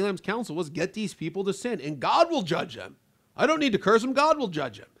counsel, Balaam's counsel was get these people to sin, and God will judge them. I don't need to curse them. God will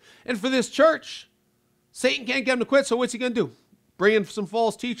judge them. And for this church, Satan can't get them to quit, so what's he going to do? Bring in some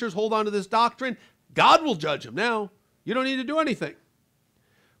false teachers, hold on to this doctrine? God will judge them now. You don't need to do anything.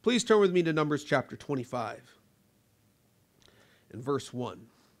 Please turn with me to Numbers chapter 25 and verse 1.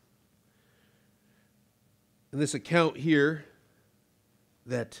 In this account here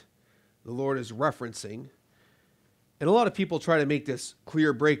that the Lord is referencing, and a lot of people try to make this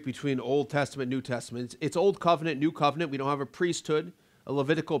clear break between Old Testament, New Testament. It's Old Covenant, New Covenant. We don't have a priesthood, a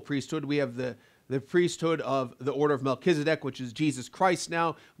Levitical priesthood. We have the priesthood of the order of Melchizedek, which is Jesus Christ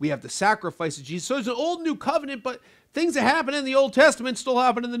now. We have the sacrifice of Jesus. So it's an old New Covenant, but things that happen in the Old Testament still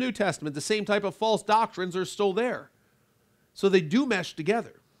happen in the New Testament. The same type of false doctrines are still there. So they do mesh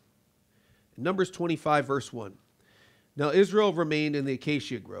together. Numbers 25, verse 1. Now Israel remained in the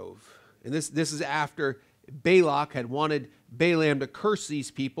acacia grove. And this is after Balak had wanted Balaam to curse these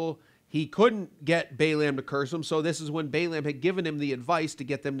people. He couldn't get Balaam to curse them, so this is when Balaam had given him the advice to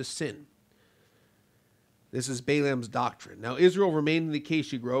get them to sin. This is Balaam's doctrine. Now Israel remained in the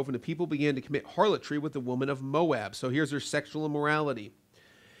acacia grove, and the people began to commit harlotry with the woman of Moab. So here's their sexual immorality.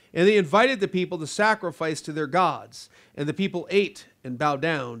 And they invited the people to sacrifice to their gods, and the people ate and bowed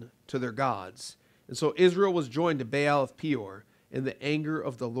down to their gods. And so Israel was joined to Baal of Peor, and the anger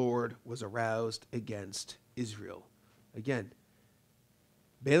of the Lord was aroused against Israel. Again,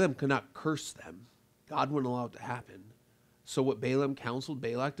 Balaam could not curse them. God wouldn't allow it to happen. So what Balaam counseled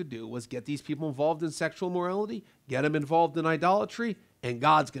Balak to do was get these people involved in sexual immorality, get them involved in idolatry, and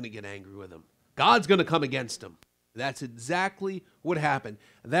God's going to get angry with them. God's going to come against them. That's exactly what happened.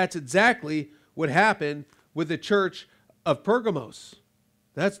 That's exactly what happened with the church of Pergamos.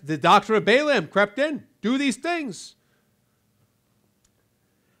 That's the doctrine of Balaam crept in. Do these things.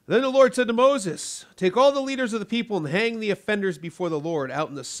 Then the Lord said to Moses, take all the leaders of the people and hang the offenders before the Lord out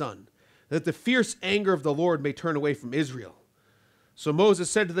in the sun, that the fierce anger of the Lord may turn away from Israel. So Moses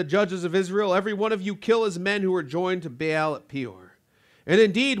said to the judges of Israel, every one of you kill his men who are joined to Baal at Peor. And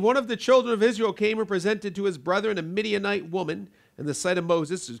indeed, one of the children of Israel came and presented to his brethren a Midianite woman in the sight of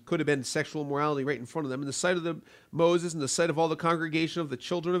Moses. It could have been sexual immorality right in front of them. In the sight of Moses, in the sight of all the congregation of the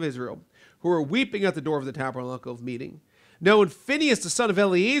children of Israel, who were weeping at the door of the tabernacle of meeting. Now when Phinehas, the son of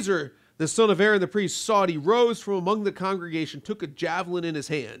Eleazar, the son of Aaron the priest, saw it, he rose from among the congregation, took a javelin in his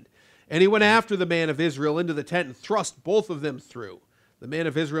hand, and he went after the man of Israel into the tent and thrust both of them through, the man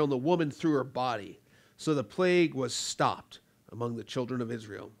of Israel and the woman through her body. So the plague was stopped among the children of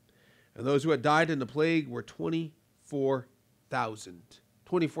Israel. And those who had died in the plague were 24,000.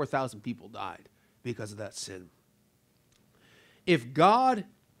 24,000 people died because of that sin. If God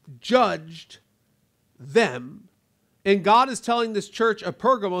judged them, and God is telling this church of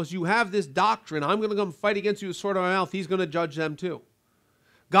Pergamos, you have this doctrine, I'm going to come fight against you with a sword in my mouth, he's going to judge them too.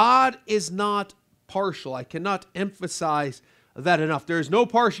 God is not partial. I cannot emphasize that enough. There is no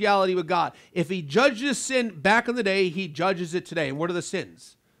partiality with God. If he judged sin back in the day, he judges it today. And what are the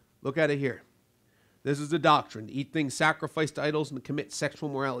sins? Look at it here. This is the doctrine. Eat things sacrificed to idols and commit sexual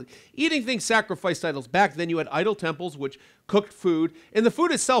immorality. Eating things sacrificed to idols. Back then you had idol temples which cooked food. And the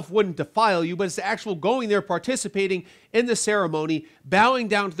food itself wouldn't defile you, but it's the actual going there, participating in the ceremony, bowing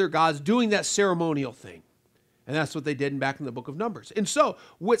down to their gods, doing that ceremonial thing. And that's what they did back in the book of Numbers. And so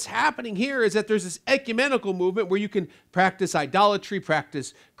what's happening here is that there's this ecumenical movement where you can practice idolatry,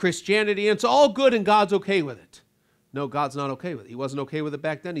 practice Christianity, and it's all good and God's okay with it. No, God's not okay with it. He wasn't okay with it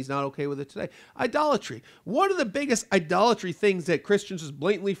back then. He's not okay with it today. Idolatry. One of the biggest idolatry things that Christians just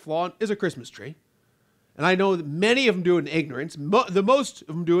blatantly flaunt is a Christmas tree. And I know that many of them do it in ignorance. The most of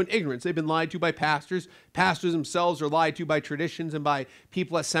them do it in ignorance. They've been lied to by pastors. Pastors themselves are lied to by traditions and by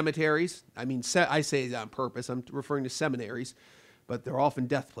people at cemeteries. I mean, I say that on purpose. I'm referring to seminaries, but they're often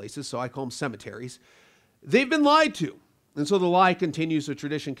death places, so I call them cemeteries. They've been lied to. And so the lie continues, the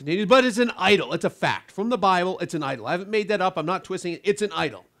tradition continues, but it's an idol. It's a fact. From the Bible, it's an idol. I haven't made that up. I'm not twisting it. It's an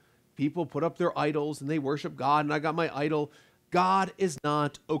idol. People put up their idols and they worship God, and I got my idol. God is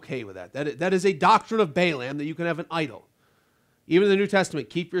not okay with that. That is a doctrine of Balaam, that you can have an idol. Even in the New Testament,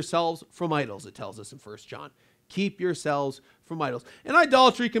 keep yourselves from idols, it tells us in 1 John. Keep yourselves from idols. And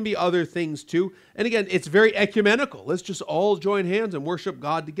idolatry can be other things too. And again, it's very ecumenical. Let's just all join hands and worship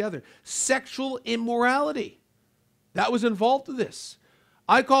God together. Sexual immorality. That was involved in this.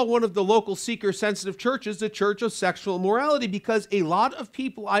 I call one of the local seeker-sensitive churches the Church of Sexual Immorality, because a lot of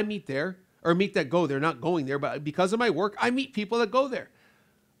people I meet there, or meet that go there, not going there, but because of my work, I meet people that go there.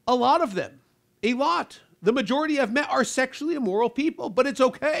 A lot of them, a lot. The majority I've met are sexually immoral people, but it's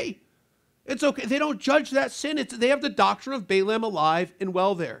okay. It's okay. They don't judge that sin. They have the doctrine of Balaam alive and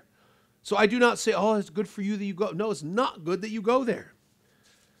well there. So I do not say, oh, it's good for you that you go. No, it's not good that you go there.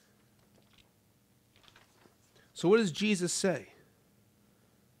 So what does Jesus say?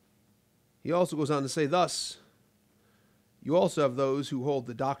 He also goes on to say, thus, you also have those who hold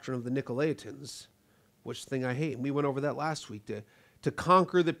the doctrine of the Nicolaitans, which thing I hate. And we went over that last week. To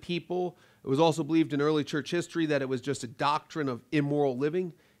conquer the people. It was also believed in early church history that it was just a doctrine of immoral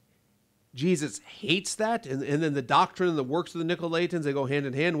living. Jesus hates that. And then the doctrine and the works of the Nicolaitans, they go hand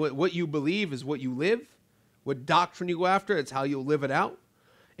in hand. What you believe is what you live. What doctrine you go after, it's how you'll live it out.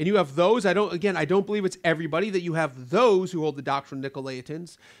 And you have those, I don't believe it's everybody, that you have those who hold the doctrine of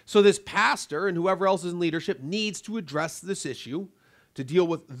Nicolaitans. So this pastor and whoever else is in leadership needs to address this issue, to deal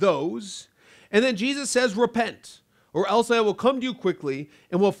with those. And then Jesus says, repent, or else I will come to you quickly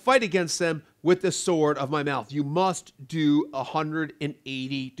and will fight against them with the sword of my mouth. You must do a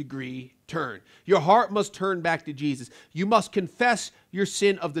 180-degree turn. Your heart must turn back to Jesus. You must confess your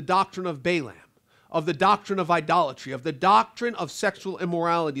sin of the doctrine of Balaam, of the doctrine of idolatry, of the doctrine of sexual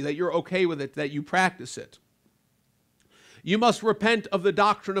immorality, that you're okay with it, that you practice it. You must repent of the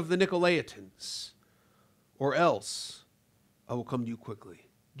doctrine of the Nicolaitans, or else I will come to you quickly.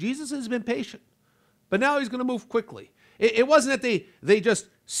 Jesus has been patient, but now he's going to move quickly. It wasn't that they just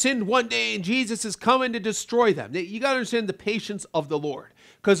sinned one day and Jesus is coming to destroy them. You got to understand the patience of the Lord,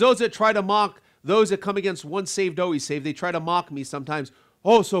 because those that try to mock, those that come against once saved, always saved, they try to mock me sometimes.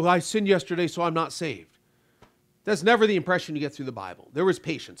 Oh, so I sinned yesterday, so I'm not saved. That's never the impression you get through the Bible. There was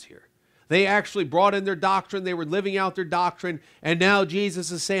patience here. They actually brought in their doctrine. They were living out their doctrine. And now Jesus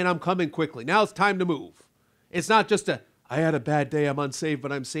is saying, I'm coming quickly. Now it's time to move. It's not just I had a bad day, I'm unsaved,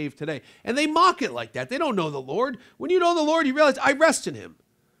 but I'm saved today. And they mock it like that. They don't know the Lord. When you know the Lord, you realize I rest in him.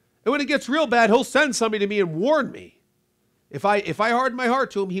 And when it gets real bad, he'll send somebody to me and warn me. If I harden my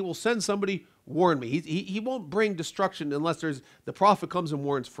heart to him, he will send somebody, warn me. He won't bring destruction unless the prophet comes and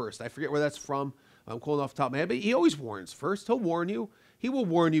warns first. I forget where that's from. I'm quoting off the top of my head, but he always warns first. He'll warn you. He will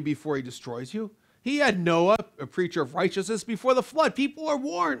warn you before he destroys you. He had Noah, a preacher of righteousness, before the flood. People are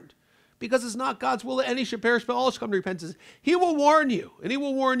warned because it's not God's will that any should perish, but all should come to repentance. He will warn you, and he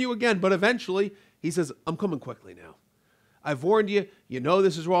will warn you again. But eventually, he says, I'm coming quickly now. I've warned you. You know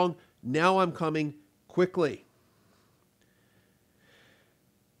this is wrong. Now I'm coming quickly.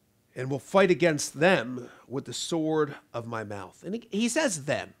 And will fight against them with the sword of my mouth. And he says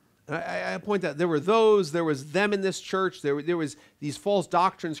them. I point out there was them in this church. There was these false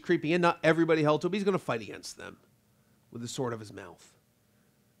doctrines creeping in. Not everybody held to it, but he's going to fight against them with the sword of his mouth.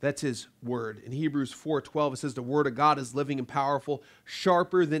 That's his word. In Hebrews 4:12, it says the word of God is living and powerful,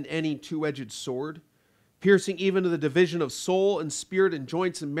 sharper than any two-edged sword, piercing even to the division of soul and spirit and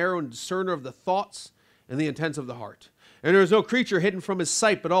joints and marrow, and discerner of the thoughts and the intents of the heart. And there is no creature hidden from his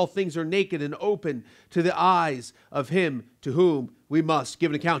sight, but all things are naked and open to the eyes of him to whom we must give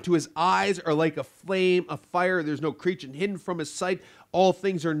an account. To his eyes are like a flame of fire. There's no creature hidden from his sight. All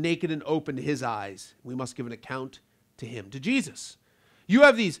things are naked and open to his eyes. We must give an account to him, to Jesus. You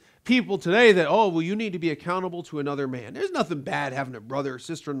have these people today that, oh, well, you need to be accountable to another man. There's nothing bad having a brother or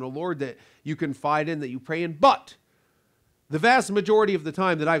sister in the Lord that you confide in, that you pray in. But the vast majority of the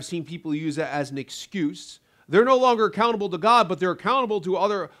time that I've seen people use that as an excuse, they're no longer accountable to God, but they're accountable to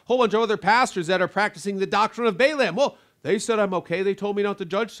a whole bunch of other pastors that are practicing the doctrine of Balaam. Well, they said I'm okay. They told me not to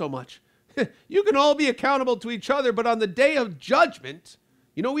judge so much. You can all be accountable to each other, but on the day of judgment,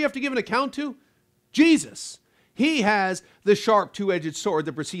 you know who we have to give an account to? Jesus. He has the sharp two-edged sword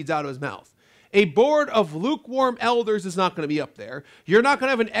that proceeds out of his mouth. A board of lukewarm elders is not going to be up there. You're not going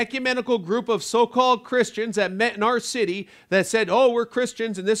to have an ecumenical group of so-called Christians that met in our city that said, oh, we're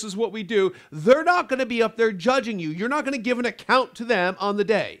Christians and this is what we do. They're not going to be up there judging you. You're not going to give an account to them on the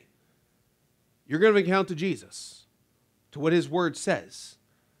day. You're going to give an account to Jesus, to what his word says.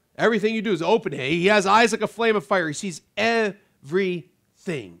 Everything you do is open. He has eyes like a flame of fire. He sees everything.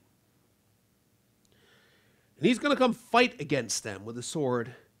 And he's going to come fight against them with a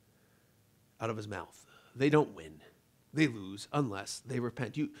sword out of his mouth. They don't win. They lose unless they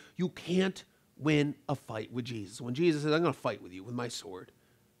repent. You can't win a fight with Jesus. When Jesus says, I'm going to fight with you with my sword,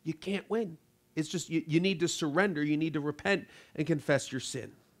 you can't win. It's just you need to surrender. You need to repent and confess your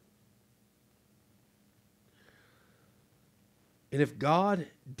sin. And if God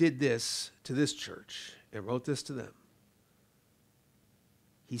did this to this church and wrote this to them,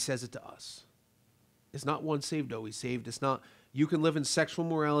 he says it to us. It's not once saved, always saved. It's not you can live in sexual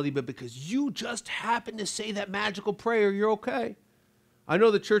morality, but because you just happen to say that magical prayer, you're okay. I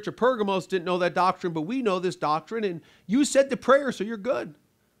know the church of Pergamos didn't know that doctrine, but we know this doctrine, and you said the prayer, so you're good.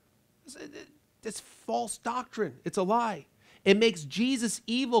 It's false doctrine. It's a lie. It makes Jesus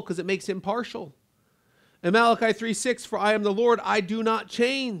evil because it makes him partial. In Malachi 3:6, for I am the Lord, I do not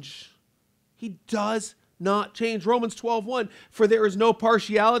change. He does not change. Romans 12:1, for there is no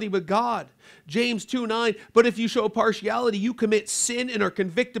partiality with God. James 2:9, but if you show partiality, you commit sin and are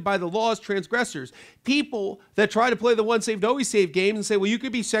convicted by the law as transgressors. People that try to play the once saved, always saved game and say, well, you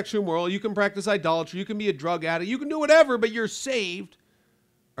can be sexually immoral, you can practice idolatry, you can be a drug addict, you can do whatever, but you're saved,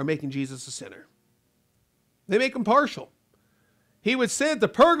 are making Jesus a sinner. They make him partial. He would say it to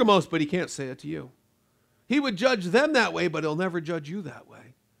Pergamos, but he can't say it to you. He would judge them that way, but he'll never judge you that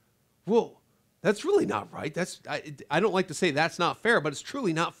way. Whoa, that's really not right. I don't like to say that's not fair, but it's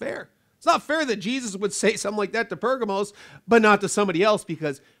truly not fair. It's not fair that Jesus would say something like that to Pergamos, but not to somebody else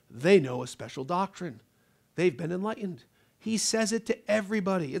because they know a special doctrine. They've been enlightened. He says it to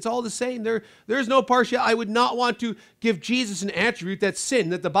everybody. It's all the same. There's no partiality. I would not want to give Jesus an attribute that's sin,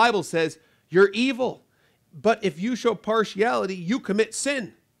 that the Bible says you're evil. But if you show partiality, you commit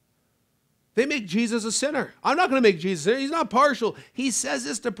sin. They make Jesus a sinner. I'm not going to make Jesus a sinner. He's not partial. He says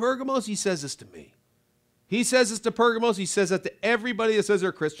this to Pergamos. He says this to me. He says this to Pergamos. He says that to everybody that says they're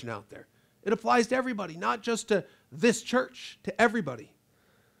a Christian out there. It applies to everybody, not just to this church, to everybody.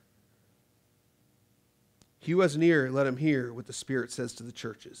 He who has an ear, let him hear what the Spirit says to the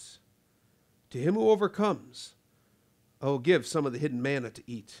churches. To him who overcomes, I will give some of the hidden manna to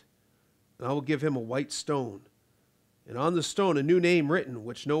eat, and I will give him a white stone, and on the stone a new name written,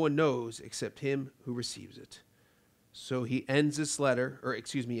 which no one knows except him who receives it. So he ends this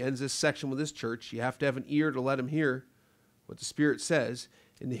ends this section with this church. You have to have an ear to let him hear what the Spirit says.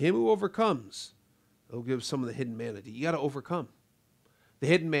 And to him who overcomes, he'll give some of the hidden manna. You got to overcome. The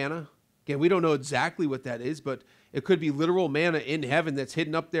hidden manna, again, we don't know exactly what that is, but it could be literal manna in heaven that's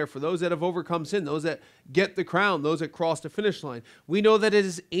hidden up there for those that have overcome sin, those that get the crown, those that cross the finish line. We know that it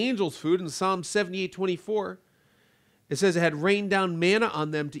is angels' food in Psalm 78:24. It says it had rained down manna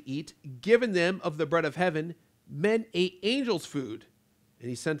on them to eat, given them of the bread of heaven. Men ate angels' food, and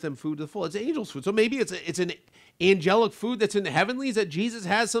he sent them food to the full. It's angels' food. So maybe it's an angelic food that's in the heavenlies that Jesus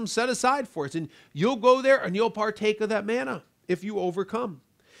has some set aside for us. And you'll go there and you'll partake of that manna if you overcome.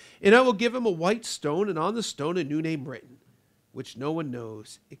 And I will give him a white stone, and on the stone a new name written, which no one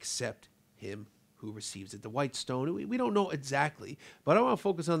knows except him who receives it. The white stone, we don't know exactly, but I want to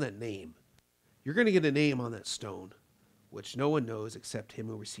focus on that name. You're going to get a name on that stone, which no one knows except him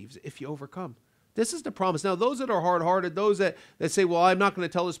who receives it, if you overcome. This is the promise. Now, those that are hard-hearted, those that say, well, I'm not going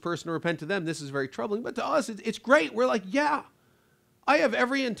to tell this person to repent, to them, this is very troubling. But to us, it's great. We're like, yeah, I have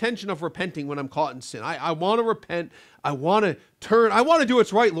every intention of repenting when I'm caught in sin. I want to repent. I want to turn. I want to do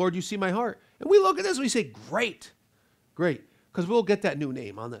what's right, Lord. You see my heart. And we look at this and we say, great, great, because we'll get that new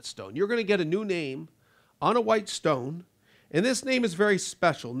name on that stone. You're going to get a new name on a white stone, and this name is very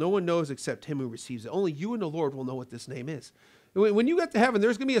special. No one knows except him who receives it. Only you and the Lord will know what this name is. When you get to heaven,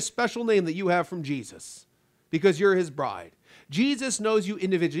 there's going to be a special name that you have from Jesus because you're his bride. Jesus knows you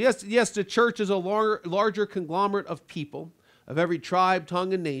individually. Yes, the church is a larger conglomerate of people of every tribe,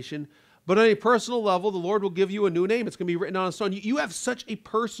 tongue, and nation, But on a personal level, the Lord will give you a new name. It's going to be written on a stone. You have such a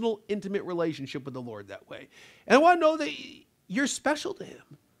personal, intimate relationship with the Lord that way. And I want to know that you're special to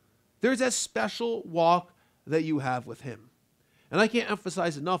him. There's that special walk that you have with him. And I can't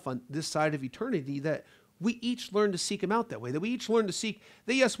emphasize enough on this side of eternity that we each learn to seek him out that way, that we each learn to seek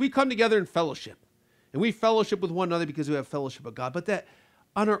that, yes, we come together in fellowship, and we fellowship with one another because we have fellowship with God, but that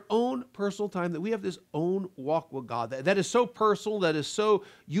on our own personal time, that we have this own walk with God that is so personal, that is so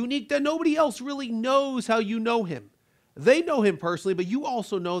unique, that nobody else really knows how you know him. They know him personally, but you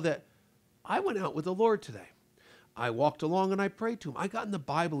also know that I went out with the Lord today. I walked along and I prayed to him. I got in the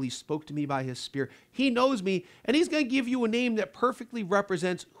Bible. He spoke to me by his Spirit. He knows me, and he's going to give you a name that perfectly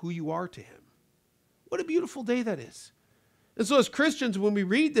represents who you are to him. What a beautiful day that is. And so as Christians, when we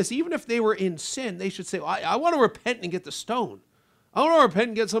read this, even if they were in sin, they should say, well, I want to repent and get the stone. I want to repent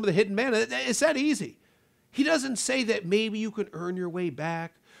and get some of the hidden manna. It's that easy. He doesn't say that maybe you can earn your way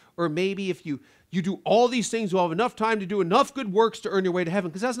back, or maybe if you do all these things, you'll have enough time to do enough good works to earn your way to heaven,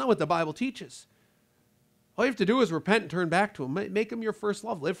 because that's not what the Bible teaches. All you have to do is repent and turn back to him. Make him your first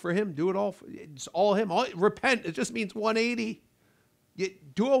love. Live for him. Do it all. It's all him. Repent. It just means 180.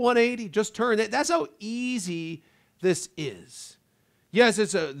 Do a 180. Just turn. That's how easy this is. Yes,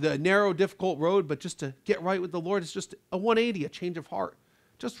 it's the narrow, difficult road, but just to get right with the Lord, it's just a 180, a change of heart.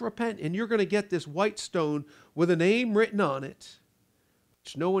 Just repent, and you're going to get this white stone with a name written on it,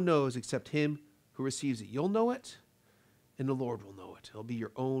 which no one knows except him who receives it. You'll know it, and the Lord will know it. It'll be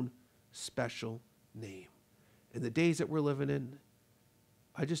your own special name. In the days that we're living in,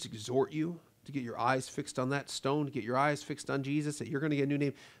 I just exhort you to get your eyes fixed on that stone, to get your eyes fixed on Jesus, that you're going to get a new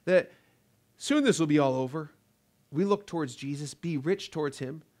name, that soon this will be all over. We look towards Jesus, be rich towards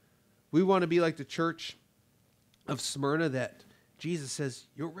him. We want to be like the church of Smyrna that Jesus says,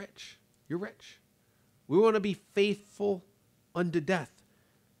 you're rich, you're rich. We want to be faithful unto death,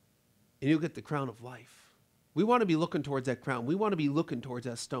 and you'll get the crown of life. We want to be looking towards that crown. We want to be looking towards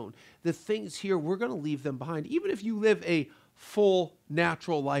that stone. The things here, we're going to leave them behind. Even if you live a full,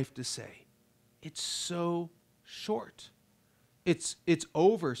 natural life to say, it's so short. It's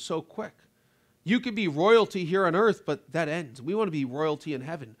over so quick. You could be royalty here on earth, but that ends. We want to be royalty in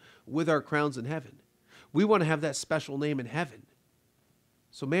heaven with our crowns in heaven. We want to have that special name in heaven.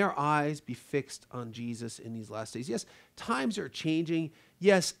 So may our eyes be fixed on Jesus in these last days. Yes, times are changing.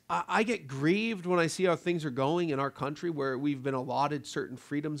 Yes, I get grieved when I see how things are going in our country where we've been allotted certain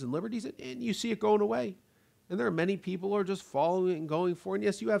freedoms and liberties, and you see it going away. And there are many people who are just following it and going for it. And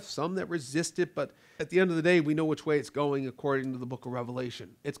yes, you have some that resist it, but at the end of the day, we know which way it's going according to the book of Revelation.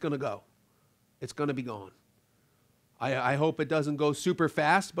 It's going to go. It's going to be gone. I hope it doesn't go super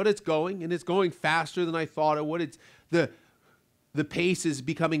fast, but it's going, and it's going faster than I thought it would. The pace is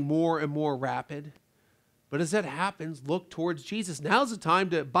becoming more and more rapid. But as that happens, look towards Jesus. Now's the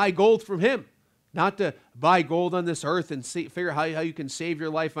time to buy gold from him, not to buy gold on this earth and figure out how you can save your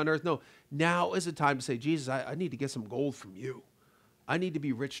life on earth. No, now is the time to say, Jesus, I need to get some gold from you. I need to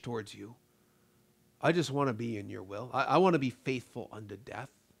be rich towards you. I just want to be in your will. I want to be faithful unto death.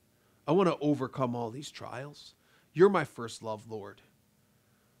 I want to overcome all these trials. You're my first love, Lord.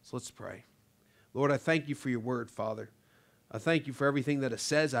 So let's pray. Lord, I thank you for your word, Father. I thank you for everything that it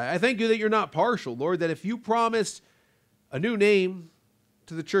says. I thank you that you're not partial, Lord, that if you promised a new name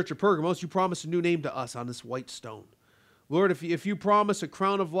to the church of Pergamos, you promised a new name to us on this white stone. Lord, if you promise a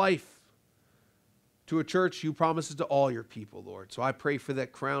crown of life to a church, you promise it to all your people, Lord. So I pray for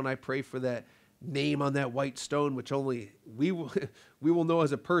that crown. I pray for that name on that white stone, which only we will know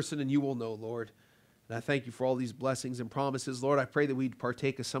as a person, and you will know, Lord. And I thank you for all these blessings and promises. Lord, I pray that we'd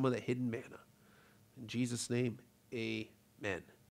partake of some of the hidden manna. In Jesus' name, amen.